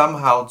way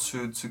somehow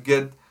to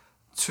get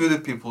to the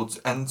people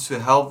and to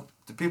help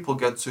the people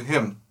get to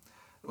him.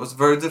 It was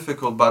very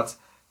difficult, but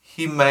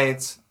he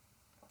made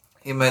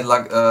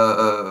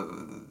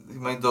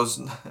those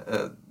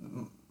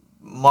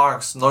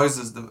marks,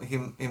 noises. He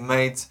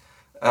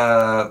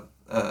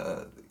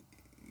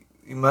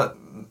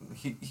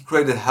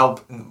created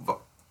help in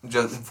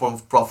form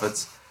of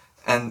prophets,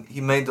 and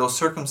he made those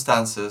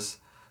circumstances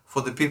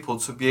for the people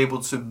to be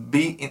able to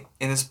be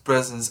in his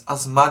presence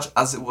as much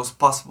as it was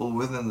possible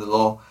within the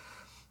law.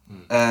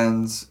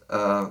 And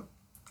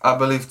I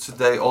believe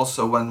today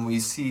also, when we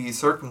see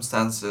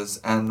circumstances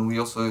and we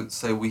also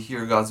say we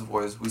hear God's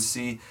voice, we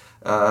see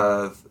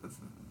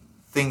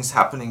things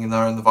happening in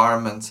our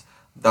environment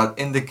that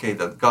indicate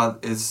that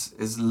God is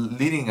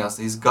leading us,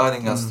 he's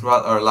guiding us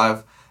throughout our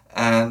life,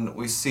 and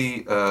we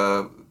see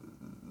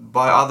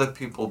by other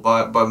people,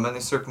 by many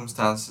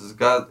circumstances,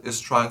 God is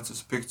trying to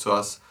speak to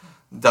us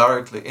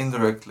directly,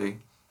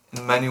 indirectly,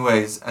 in many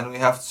ways, and we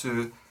have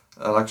to,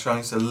 like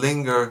Shani said,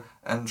 linger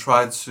and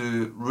try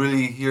to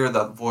really hear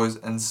that voice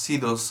and see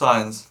those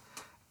signs.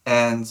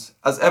 And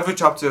as every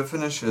chapter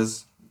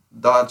finishes,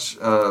 Dutch,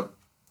 I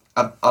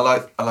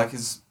like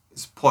his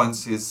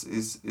points, his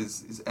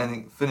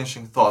ending,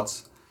 finishing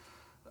thoughts.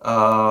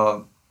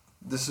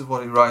 This is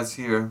what he writes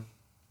here.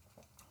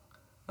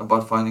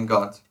 about finding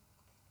God.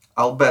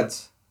 I'll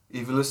bet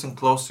if you listen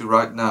closely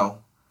right now,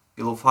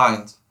 you'll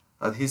find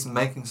that He's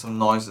making some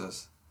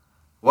noises.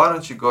 Why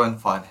don't you go and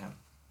find Him?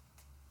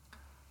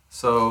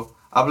 So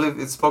I believe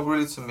it spoke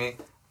really to me,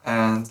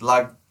 and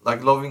like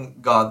loving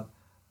God,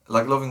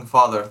 like loving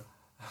Father,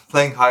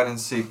 playing hide and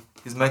seek,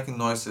 He's making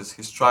noises.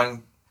 He's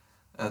trying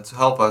to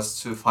help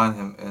us to find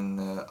Him in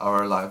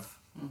our life.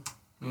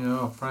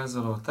 Yeah, praise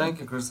the Lord. Thank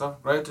you,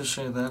 Christoph. Great to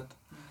share that.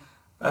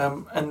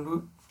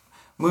 And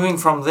moving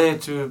from there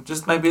to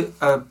just maybe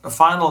a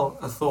final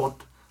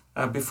thought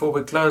before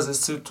we close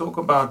is to talk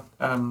about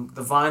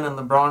the vine and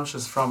the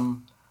branches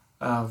from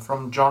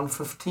John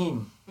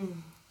 15.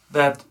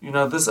 That, you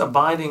know, this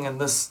abiding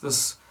and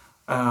this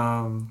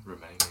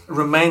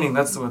remaining,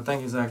 that's the word,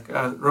 thank you, Zach,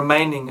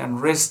 remaining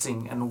and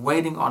resting and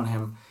waiting on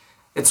Him.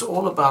 It's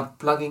all about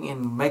plugging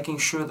in, making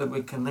sure that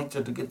we're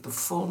connected to get the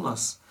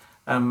fullness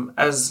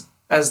as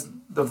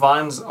the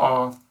vines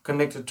are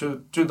connected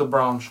to the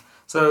branch.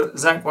 So,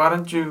 Zach, why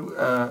don't you,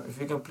 if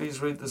you can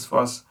please read this for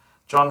us,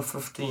 John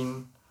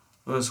 15,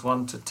 verse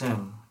 1 to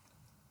 10.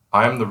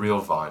 I am the real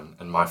vine,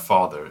 and my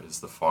Father is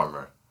the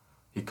farmer.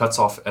 He cuts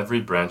off every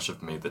branch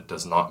of me that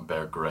does not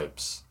bear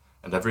grapes,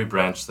 and every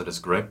branch that is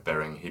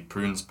grape-bearing He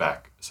prunes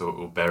back, so it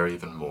will bear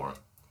even more.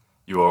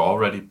 You are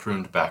already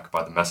pruned back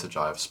by the message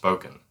I have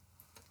spoken.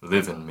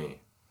 Live in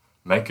me.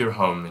 Make your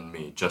home in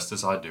me, just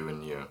as I do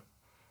in you.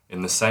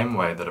 In the same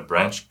way that a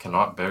branch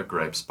cannot bear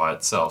grapes by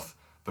itself,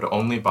 but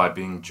only by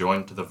being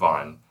joined to the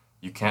vine,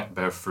 you can't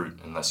bear fruit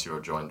unless you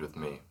are joined with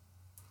me.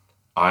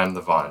 I am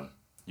the vine,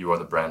 you are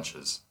the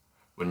branches.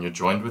 When you're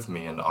joined with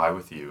me and I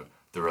with you,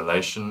 the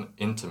relation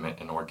intimate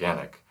and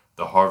organic,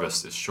 the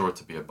harvest is sure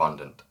to be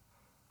abundant.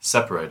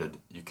 Separated,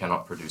 you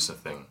cannot produce a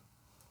thing.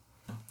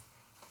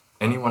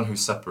 Anyone who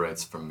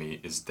separates from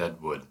me is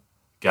dead wood,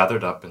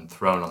 gathered up and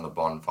thrown on the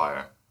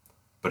bonfire.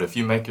 But if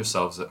you make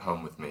yourselves at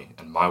home with me,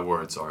 and my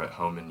words are at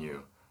home in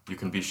you, you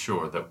can be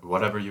sure that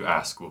whatever you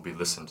ask will be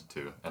listened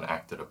to and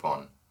acted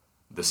upon.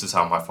 This is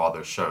how my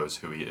Father shows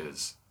who He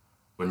is.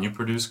 When you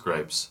produce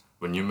grapes,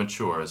 when you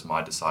mature as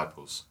my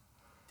disciples.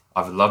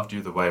 I've loved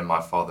you the way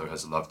my Father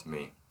has loved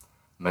me.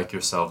 Make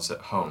yourselves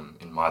at home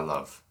in my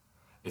love.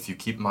 If you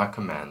keep my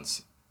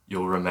commands,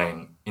 you'll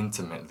remain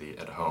intimately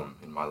at home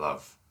in my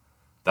love.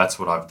 That's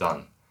what I've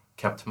done,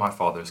 kept my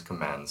Father's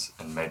commands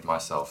and made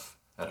myself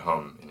at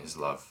home in His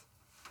love.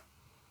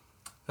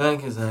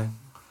 Thank you, Zach.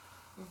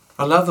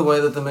 I love the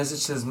way that the message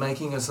says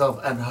making yourself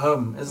at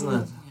home, isn't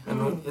it?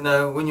 And, you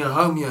know, when you're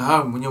home, you're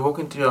home. When you walk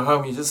into your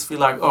home, you just feel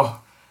like,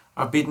 oh,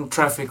 I've been in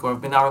traffic, or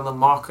I've been out on the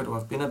market, or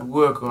I've been at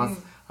work, or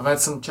I've had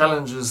some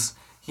challenges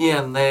here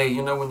and there.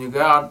 You know, when you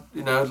go out,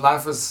 you know,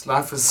 life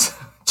is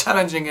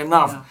challenging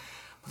enough. Yeah.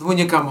 But when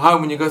you come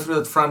home and you go through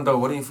that front door,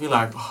 what do you feel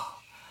like? Oh,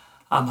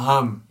 I'm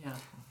home. Yeah.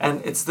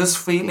 And it's this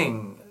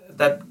feeling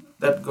that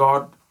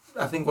God,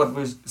 I think what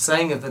we're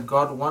saying is that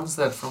God wants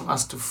that from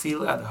us, to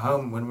feel at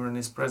home when we're in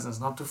His presence,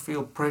 not to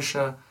feel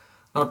pressure,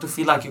 not to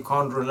feel like you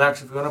can't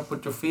relax. If you want to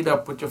put your feet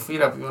up, put your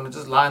feet up. If you want to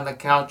just lie on the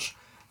couch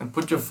and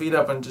put your feet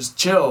up and just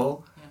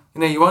chill,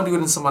 you know, you won't do it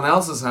in someone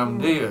else's home,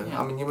 do you? Yeah.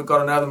 I mean, you've got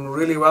to know them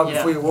really well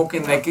before you walk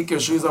in there, kick your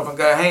shoes off and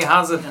go, hey,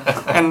 how's it?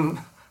 And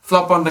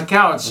flop on the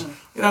couch.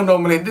 You don't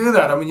normally do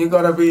that. I mean,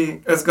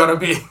 it's got to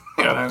be,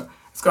 you know,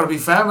 it's got to be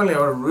family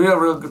or a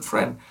real good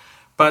friend.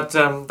 But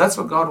that's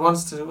what God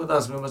wants to do with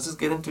us. We must just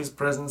get into His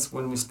presence.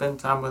 When we spend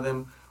time with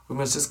Him, we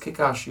must just kick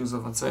our shoes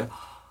off and say,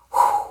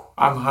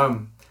 I'm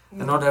home.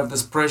 And not have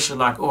this pressure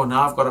like, oh,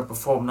 now I've got to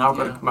perform. Now I've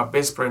got to get my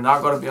best prayer. Now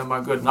I've got to be on my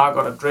good. Now I've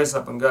got to dress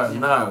up and go.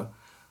 No.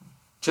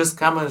 Just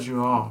come as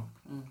you are.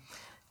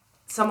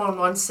 Someone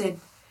once said,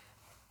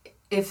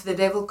 if the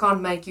devil can't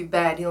make you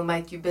bad, he'll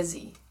make you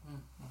busy.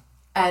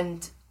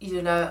 And,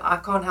 you know, I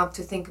can't help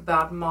to think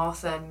about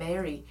Martha and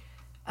Mary.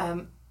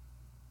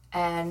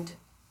 And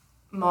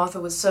Martha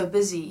was so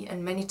busy,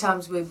 and many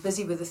times we're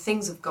busy with the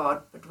things of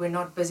God, but we're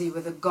not busy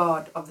with the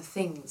God of the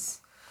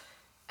things.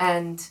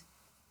 And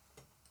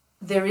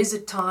there is a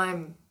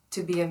time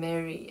to be a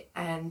Mary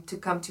and to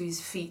come to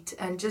His feet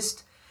and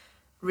just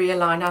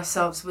realign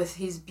ourselves with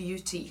His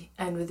beauty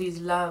and with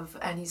His love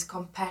and His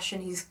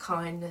compassion, His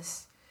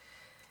kindness,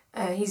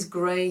 His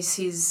grace,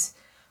 His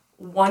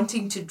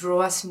wanting to draw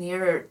us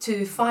nearer,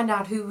 to find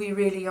out who we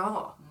really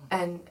are.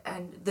 And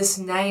this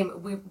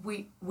name,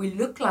 we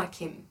look like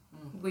Him.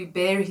 We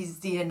bear His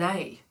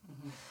DNA.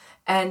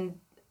 And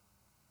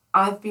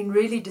I've been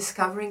really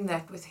discovering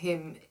that with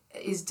Him,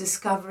 is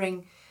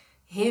discovering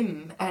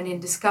Him. And in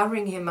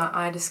discovering Him,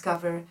 I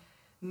discover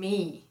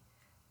me.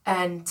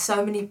 And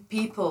so many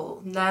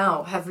people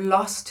now have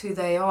lost who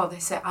they are. They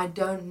say, I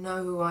don't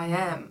know who I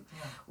am.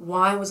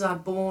 Why was I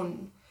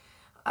born?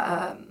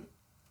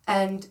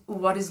 And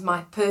what is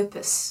my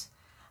purpose?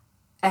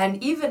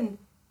 And even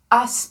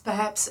us,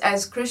 perhaps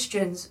as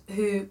Christians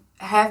who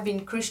have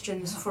been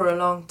Christians for a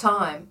long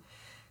time,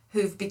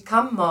 who've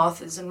become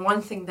Marthas. And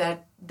one thing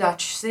that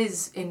Dutch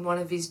says in one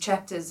of his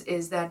chapters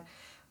is that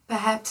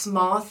perhaps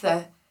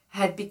Martha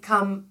had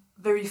become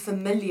very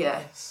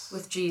familiar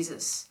with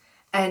Jesus.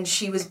 And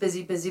she was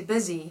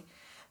busy,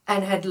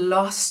 and had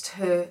lost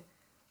her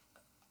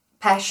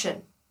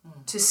passion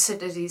to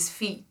sit at his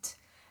feet.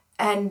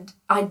 And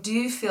I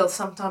do feel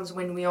sometimes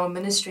when we are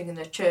ministering in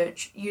the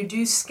church, you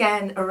do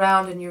scan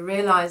around and you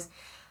realize,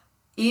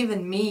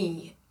 even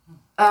me,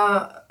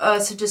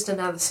 so just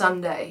another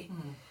Sunday.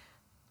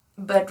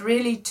 But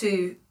really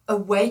to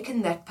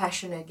awaken that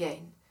passion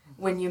again.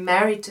 When you're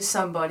married to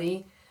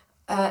somebody,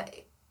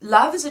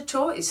 love is a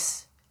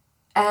choice.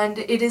 And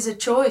it is a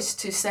choice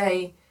to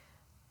say,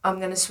 I'm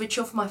going to switch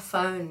off my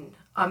phone.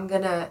 I'm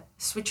going to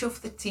switch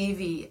off the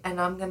TV, and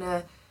I'm going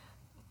to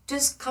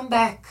just come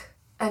back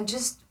and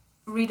just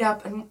read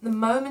up. And the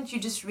moment you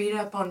just read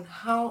up on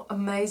how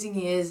amazing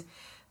he is,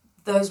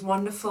 those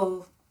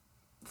wonderful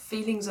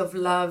feelings of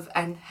love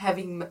and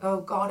having,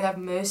 oh God, have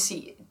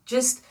mercy,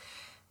 just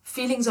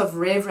feelings of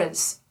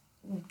reverence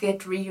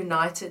get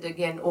reunited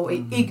again or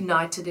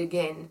ignited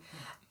again.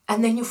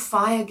 And then your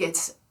fire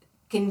gets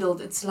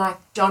kindled. It's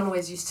like John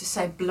always used to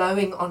say,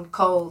 blowing on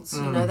coals.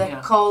 You know,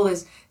 that coal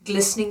is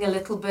glistening a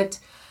little bit.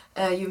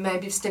 You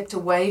maybe stepped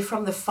away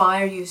from the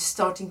fire. You're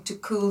starting to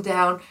cool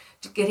down,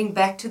 to getting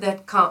back to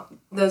that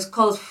those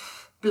coals,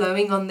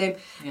 blowing on them.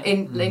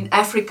 In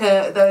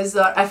Africa, those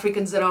are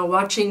Africans that are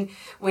watching.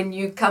 When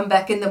you come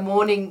back in the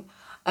morning,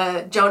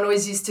 John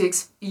always used to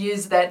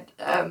use that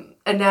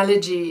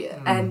analogy,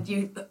 and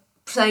you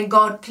saying,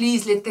 God,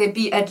 please let there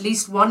be at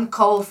least one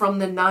coal from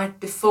the night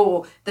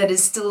before that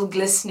is still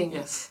glistening.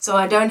 Yes. So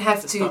I don't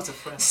have to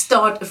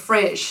start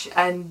afresh.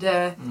 And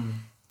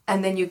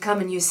then you come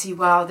and you see,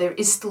 wow, there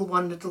is still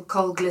one little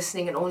coal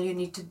glistening, and all you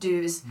need to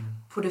do is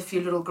put a few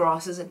little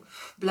grasses and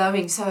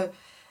blowing. So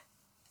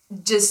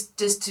just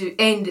to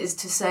end is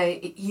to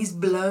say, he's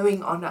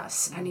blowing on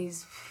us, and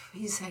he's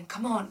saying,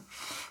 come on,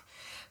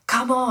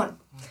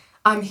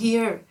 I'm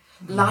here,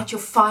 light your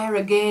fire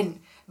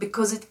again,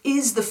 because it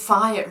is the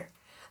fire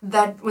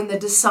that when the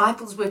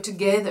disciples were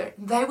together,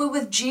 they were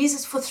with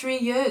Jesus for 3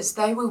 years.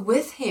 They were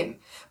with him.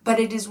 But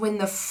it is when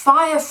the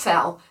fire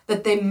fell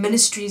that their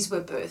ministries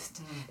were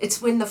birthed.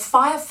 It's when the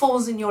fire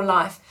falls in your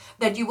life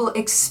that you will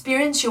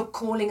experience your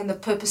calling and the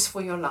purpose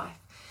for your life.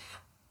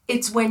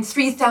 It's when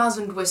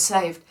 3,000 were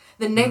saved.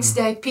 The next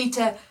day,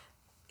 Peter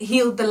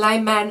healed the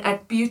lame man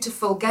at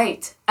Beautiful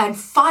Gate, and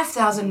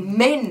 5,000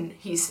 men,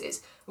 he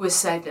says, were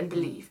saved and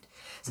believed.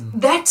 So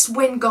that's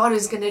when God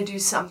is going to do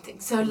something.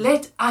 So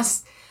let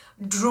us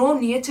draw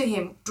near to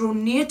him, draw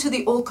near to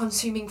the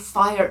all-consuming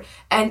fire,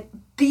 and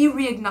be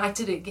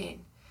reignited again.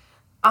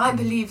 I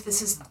believe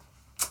this is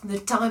the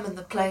time and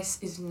the place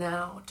is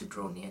now to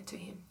draw near to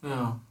him.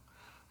 Yeah.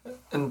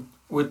 And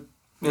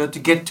to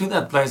get to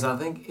that place, I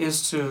think,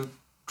 is to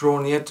draw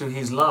near to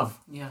his love.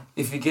 Yeah.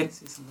 If you get,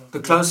 the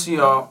closer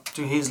you are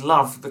to his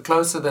love, the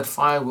closer that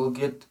fire will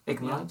get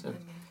ignited.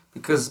 Yeah.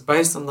 Because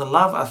based on the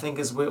love, I think,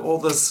 is where all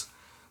this,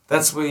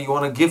 that's where you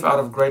want to give out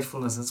of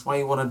gratefulness. That's why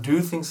you want to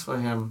do things for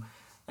him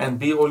and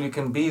be all you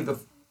can be.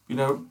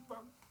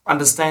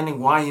 Understanding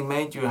why he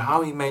made you,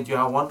 how he made you,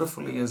 how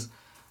wonderful he is,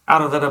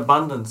 out of that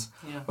abundance.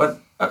 Yeah. But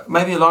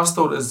maybe a last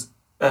thought is,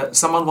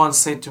 someone once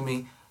said to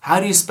me, how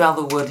do you spell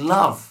the word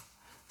love?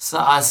 So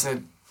I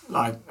said,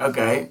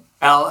 okay,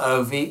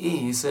 L-O-V-E.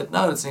 He said,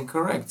 no, it's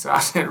incorrect. So I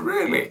said,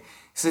 really? He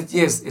said,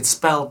 yes, it's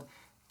spelled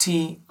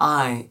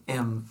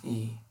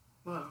T-I-M-E.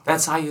 Wow.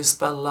 That's how you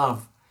spell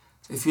love.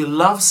 So if you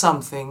love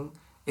something,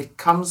 it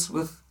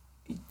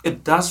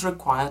does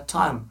require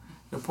time.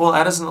 Paul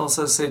Addison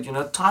also said,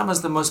 time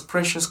is the most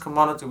precious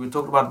commodity. We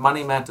talked about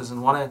money matters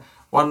in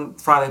one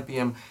Friday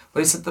PM. But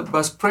he said the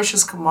most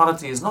precious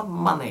commodity is not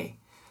money.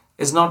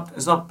 It's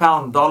not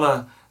pound,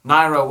 dollar,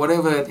 naira,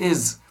 whatever it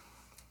is.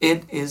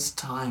 It is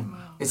time. Wow.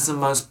 It's the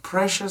most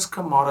precious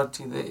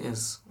commodity there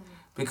is.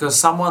 Because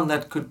someone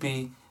that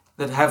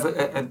have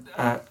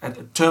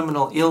a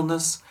terminal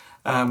illness,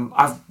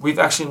 we've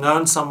actually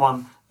known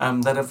someone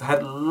that have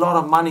had a lot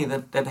of money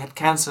that had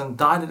cancer and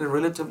died at a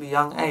relatively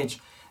young age.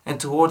 And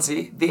towards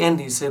the end,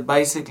 he said,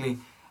 basically,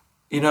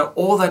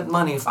 all that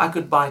money, if I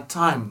could buy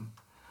time,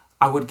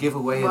 I would give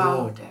away it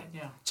all. Dad.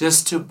 Yeah.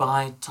 Just to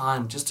buy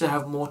time, just to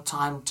have more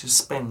time to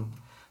spend.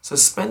 So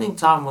spending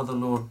time with the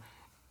Lord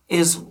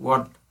is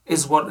what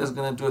is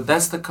going to do it.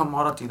 That's the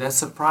commodity. That's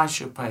the price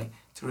you pay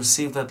to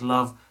receive that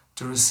love,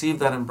 to receive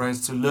that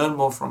embrace, to learn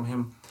more from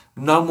him,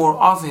 know more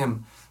of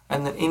him.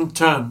 And then in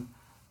turn,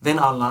 then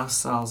our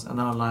lifestyles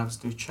and our lives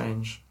do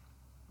change.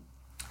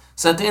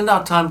 So to end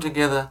our time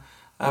together,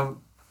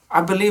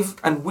 I believe,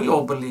 and we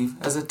all believe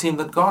as a team,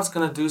 that God's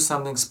going to do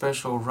something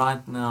special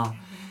right now.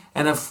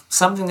 And if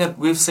something that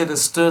we've said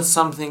has stirred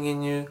something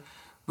in you,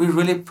 we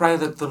really pray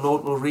that the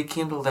Lord will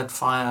rekindle that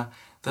fire,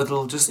 that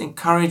will just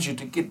encourage you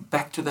to get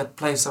back to that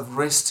place of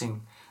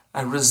resting,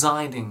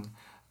 residing,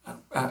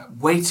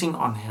 waiting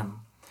on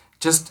him,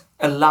 just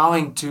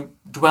allowing to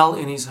dwell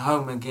in his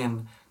home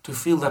again, to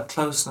feel that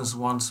closeness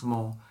once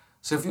more.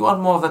 So if you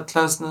want more of that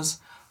closeness,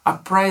 I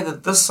pray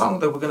that this song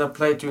that we're going to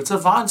play to you, it's a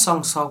Vine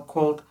Song song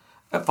called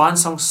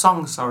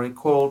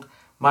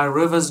My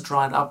Rivers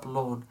Dried Up,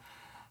 Lord.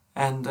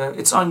 And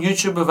it's on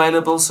YouTube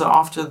available, so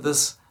after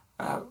this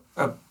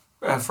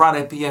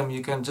Friday PM,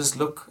 you can just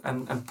look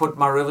and put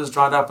My Rivers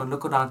Dried Up and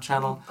look at our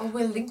channel. Oh,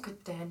 we'll link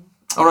it then.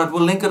 All right,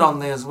 we'll link it on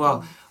there as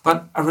well.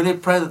 But I really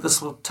pray that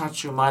this will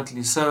touch you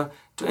mightily. So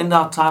to end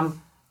our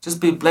time, just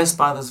be blessed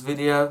by this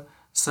video.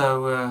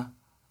 So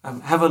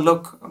have a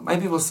look.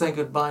 Maybe we'll say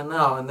goodbye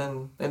now, and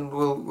then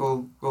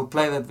we'll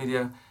play that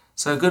video.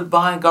 So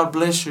goodbye, God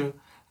bless you,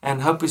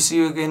 and hope we see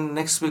you again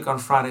next week on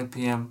Friday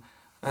PM.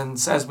 And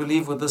so as we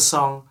leave with this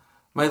song,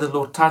 may the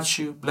Lord touch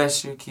you,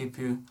 bless you, keep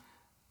you,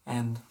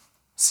 and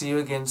see you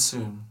again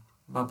soon.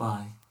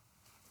 Bye-bye.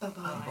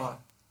 Bye-bye. Bye.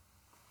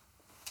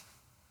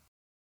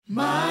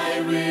 My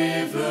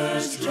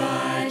rivers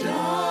dried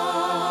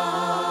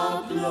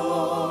up,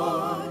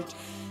 Lord,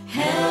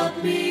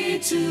 help me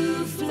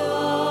to flow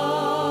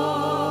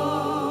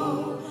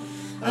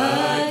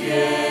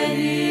again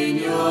in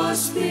your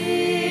spirit.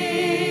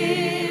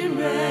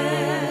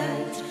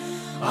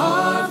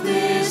 Of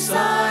this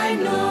I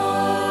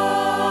know,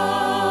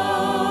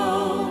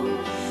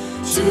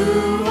 to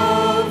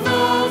overflowing,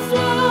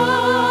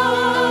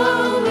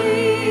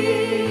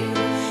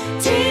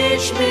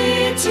 teach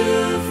me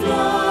to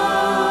flow.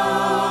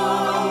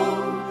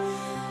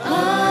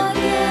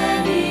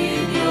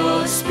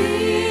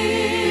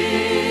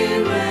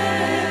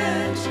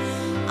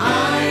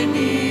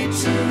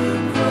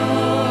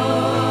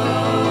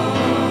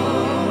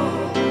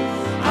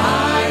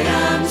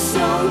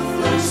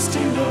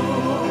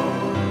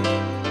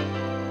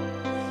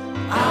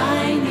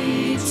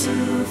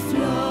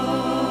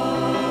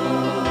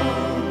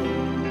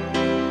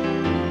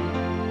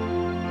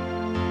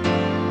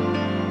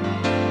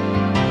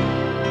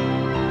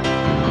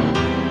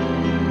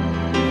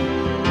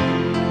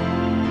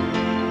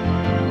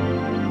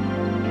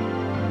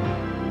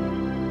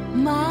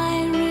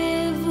 My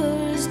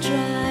rivers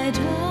dry.